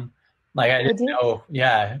pants on. Like I didn't know.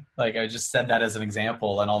 Yeah. Like I just said that as an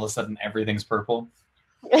example, and all of a sudden everything's purple.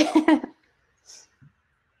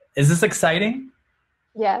 Is this exciting?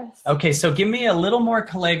 Yes. Okay, so give me a little more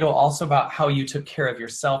Kalego also about how you took care of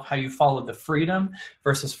yourself, how you followed the freedom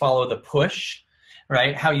versus follow the push,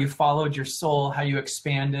 right? How you followed your soul, how you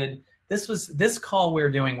expanded. This call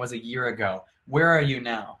we're doing was a year ago. Where are you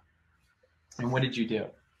now? And what did you do?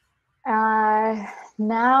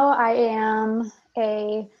 Now I am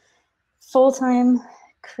a full-time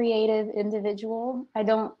creative individual. I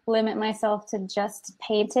don't limit myself to just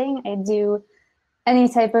painting. I do any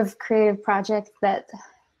type of creative project that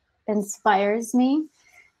inspires me.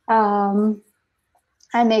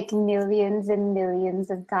 I make millions and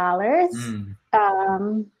millions of dollars.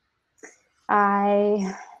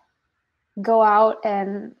 I go out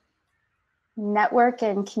and network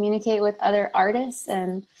and communicate with other artists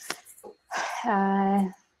and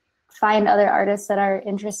find other artists that are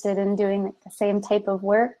interested in doing the same type of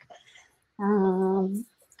work.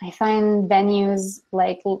 I find venues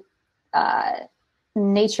like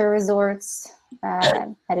nature resorts,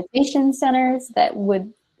 meditation centers that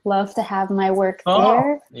would love to have my work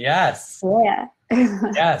there. Yes. Yeah.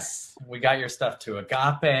 Yes. We got your stuff to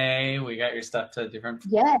Agape. We got your stuff to different,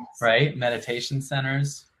 right? Meditation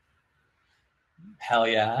centers. Hell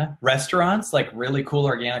yeah. Restaurants, like really cool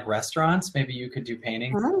organic restaurants. Maybe you could do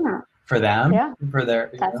paintings for them. Yeah. For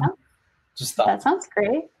their, that sounds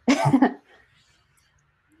great.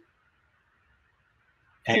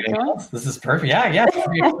 Anything else? This is perfect. Yeah.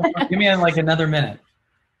 Give me like another minute.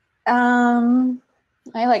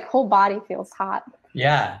 My like whole body feels hot.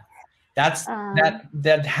 Yeah.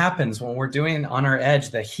 That happens when we're doing on our edge.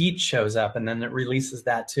 The heat shows up and then it releases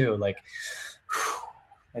that too. Like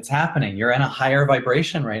it's happening. You're in a higher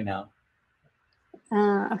vibration right now.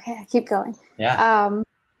 Okay, I keep going. Yeah.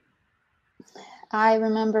 I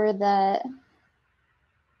remember that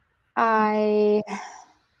I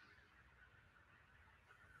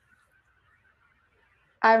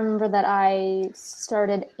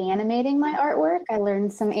started animating my artwork. I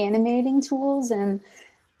learned some animating tools and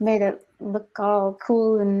made it look all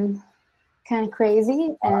cool and kind of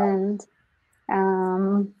crazy. And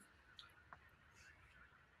I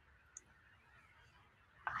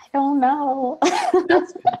don't know.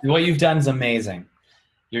 What you've done is amazing.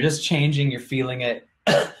 You're just changing, you're feeling it.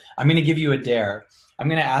 I'm going to give you a dare. I'm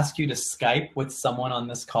going to ask you to Skype with someone on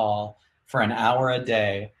this call for an hour a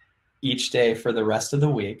day, each day for the rest of the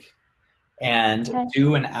week, and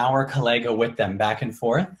do an hour Collego with them back and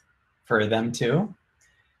forth for them too.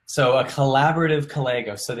 So a collaborative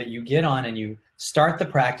Collego, so that you get on and you start the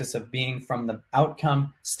practice of being from the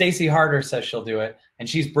outcome. Stacy Harder says she'll do it, and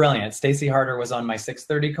she's brilliant. Stacy Harder was on my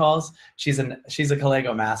 6:30 calls. She's a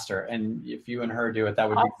Collego master, and if you and her do it, that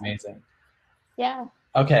would be amazing. Yeah.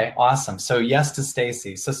 Okay, awesome. So yes to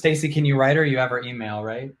Stacy. So Stacy, can you write her? You have her email,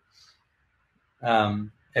 right?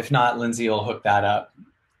 If not, Lindsay will hook that up.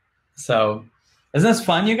 So isn't this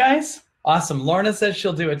fun, you guys? Awesome. Lorna says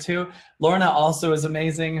she'll do it too. Lorna also is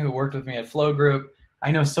amazing, who worked with me at Flow Group.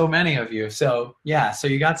 I know so many of you. So yeah, so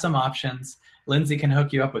you got some options. Lindsay can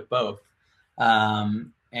hook you up with both.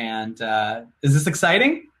 Is this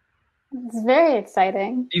exciting? It's very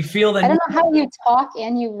exciting. You feel that? I don't know how you talk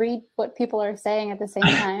and you read what people are saying at the same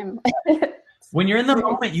time. When you're in the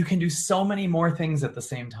moment, you can do so many more things at the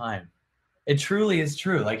same time. It truly is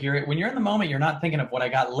true. Like when you're in the moment, you're not thinking of what I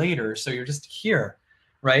got later. So you're just here,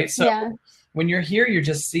 right? So yeah. When you're here, you're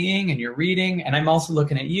just seeing and you're reading, and I'm also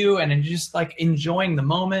looking at you and I'm just like enjoying the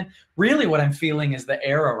moment. Really what I'm feeling is the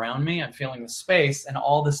air around me. I'm feeling the space, and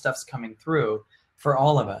all this stuff's coming through for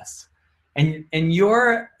all of us. And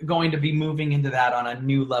you're going to be moving into that on a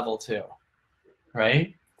new level too,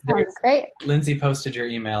 right? That's great. Lindsay posted your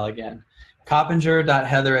email again.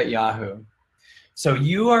 Coppinger.heather@yahoo. So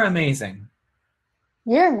you are amazing.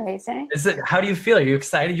 You're amazing. How do you feel? Are you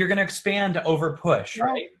excited? You're going to expand to over push,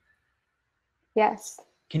 right? Yes.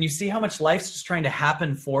 Can you see how much life's just trying to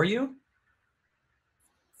happen for you?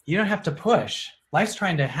 You don't have to push. Life's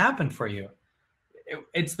trying to happen for you.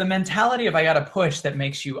 It's the mentality of I got to push that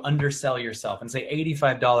makes you undersell yourself and say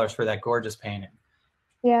 $85 for that gorgeous painting.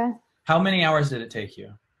 Yeah. How many hours did it take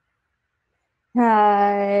you?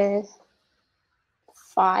 5.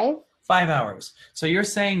 5 hours. So you're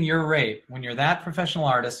saying your rate, when you're that professional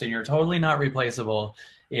artist and you're totally not replaceable,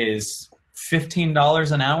 is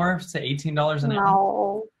 $15 an hour to $18 an hour?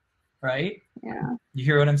 No. Right? Yeah. You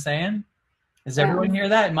hear what I'm saying? Does everyone hear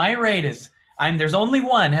that? My rate is, there's only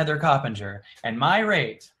one Heather Coppinger, and my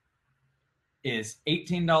rate is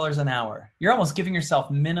 $18 an hour. You're almost giving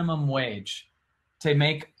yourself minimum wage to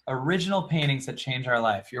make original paintings that change our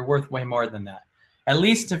life. You're worth way more than that. At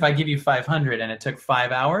least if I give you 500 and it took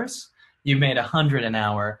 5 hours, you made 100 an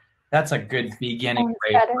hour. That's a good beginning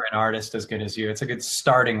rate for an artist as good as you. It's a good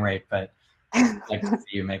starting rate, but I'd like to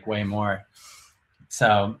see you make way more.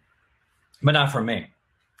 So, but not for me.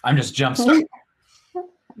 I'm just jump starting.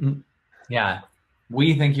 Yeah,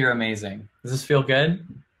 we think you're amazing. Does this feel good?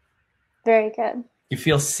 Very good. You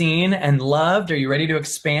feel seen and loved? Are you ready to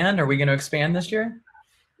expand? Are we going to expand this year?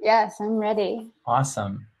 Yes, I'm ready.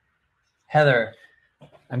 Awesome. Heather,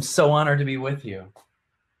 I'm so honored to be with you.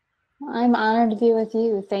 I'm honored to be with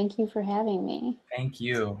you. Thank you for having me. Thank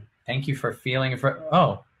you. Thank you for feeling.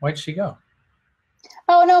 Oh, where'd she go?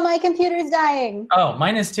 Oh, no, my computer's dying. Oh,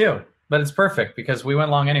 mine is too, but it's perfect because we went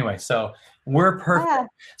long anyway. So we're perfect. Yeah.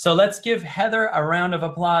 So let's give Heather a round of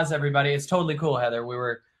applause, everybody. It's totally cool, Heather. We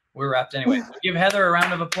were wrapped anyway. So give Heather a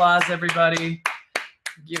round of applause, everybody.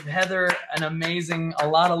 Give Heather a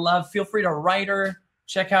lot of love. Feel free to write her.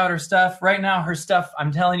 Check out her stuff. Right now, her stuff,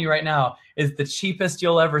 I'm telling you right now, is the cheapest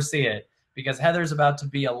you'll ever see it, because Heather's about to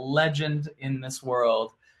be a legend in this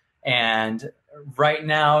world. And right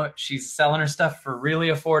now, she's selling her stuff for really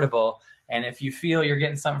affordable. And if you feel you're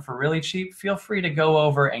getting something for really cheap, feel free to go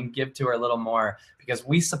over and give to her a little more, because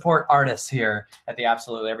we support artists here at the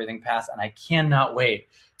Absolutely Everything Pass. And I cannot wait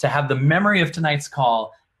to have the memory of tonight's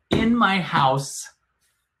call in my house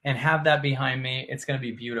and have that behind me. It's going to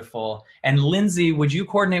be beautiful. And Lindsay, would you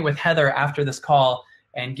coordinate with Heather after this call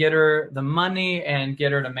and get her the money and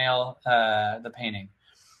get her to mail the painting?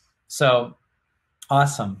 So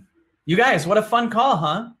awesome. You guys, what a fun call,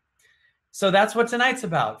 huh? So that's what tonight's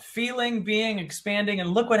about. Feeling, being, expanding, and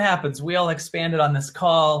look what happens. We all expanded on this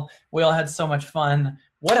call. We all had so much fun.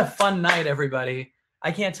 What a fun night, everybody.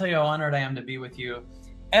 I can't tell you how honored I am to be with you.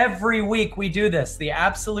 Every week we do this, the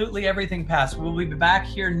Absolutely Everything Pass. We'll be back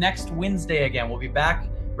here next Wednesday again. We'll be back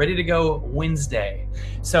ready to go Wednesday.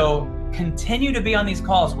 So continue to be on these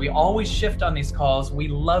calls. We always shift on these calls. We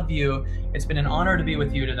love you. It's been an honor to be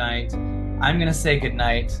with you tonight. I'm going to say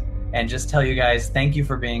goodnight and just tell you guys, thank you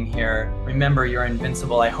for being here. Remember, you're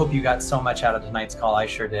invincible. I hope you got so much out of tonight's call. I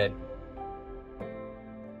sure did.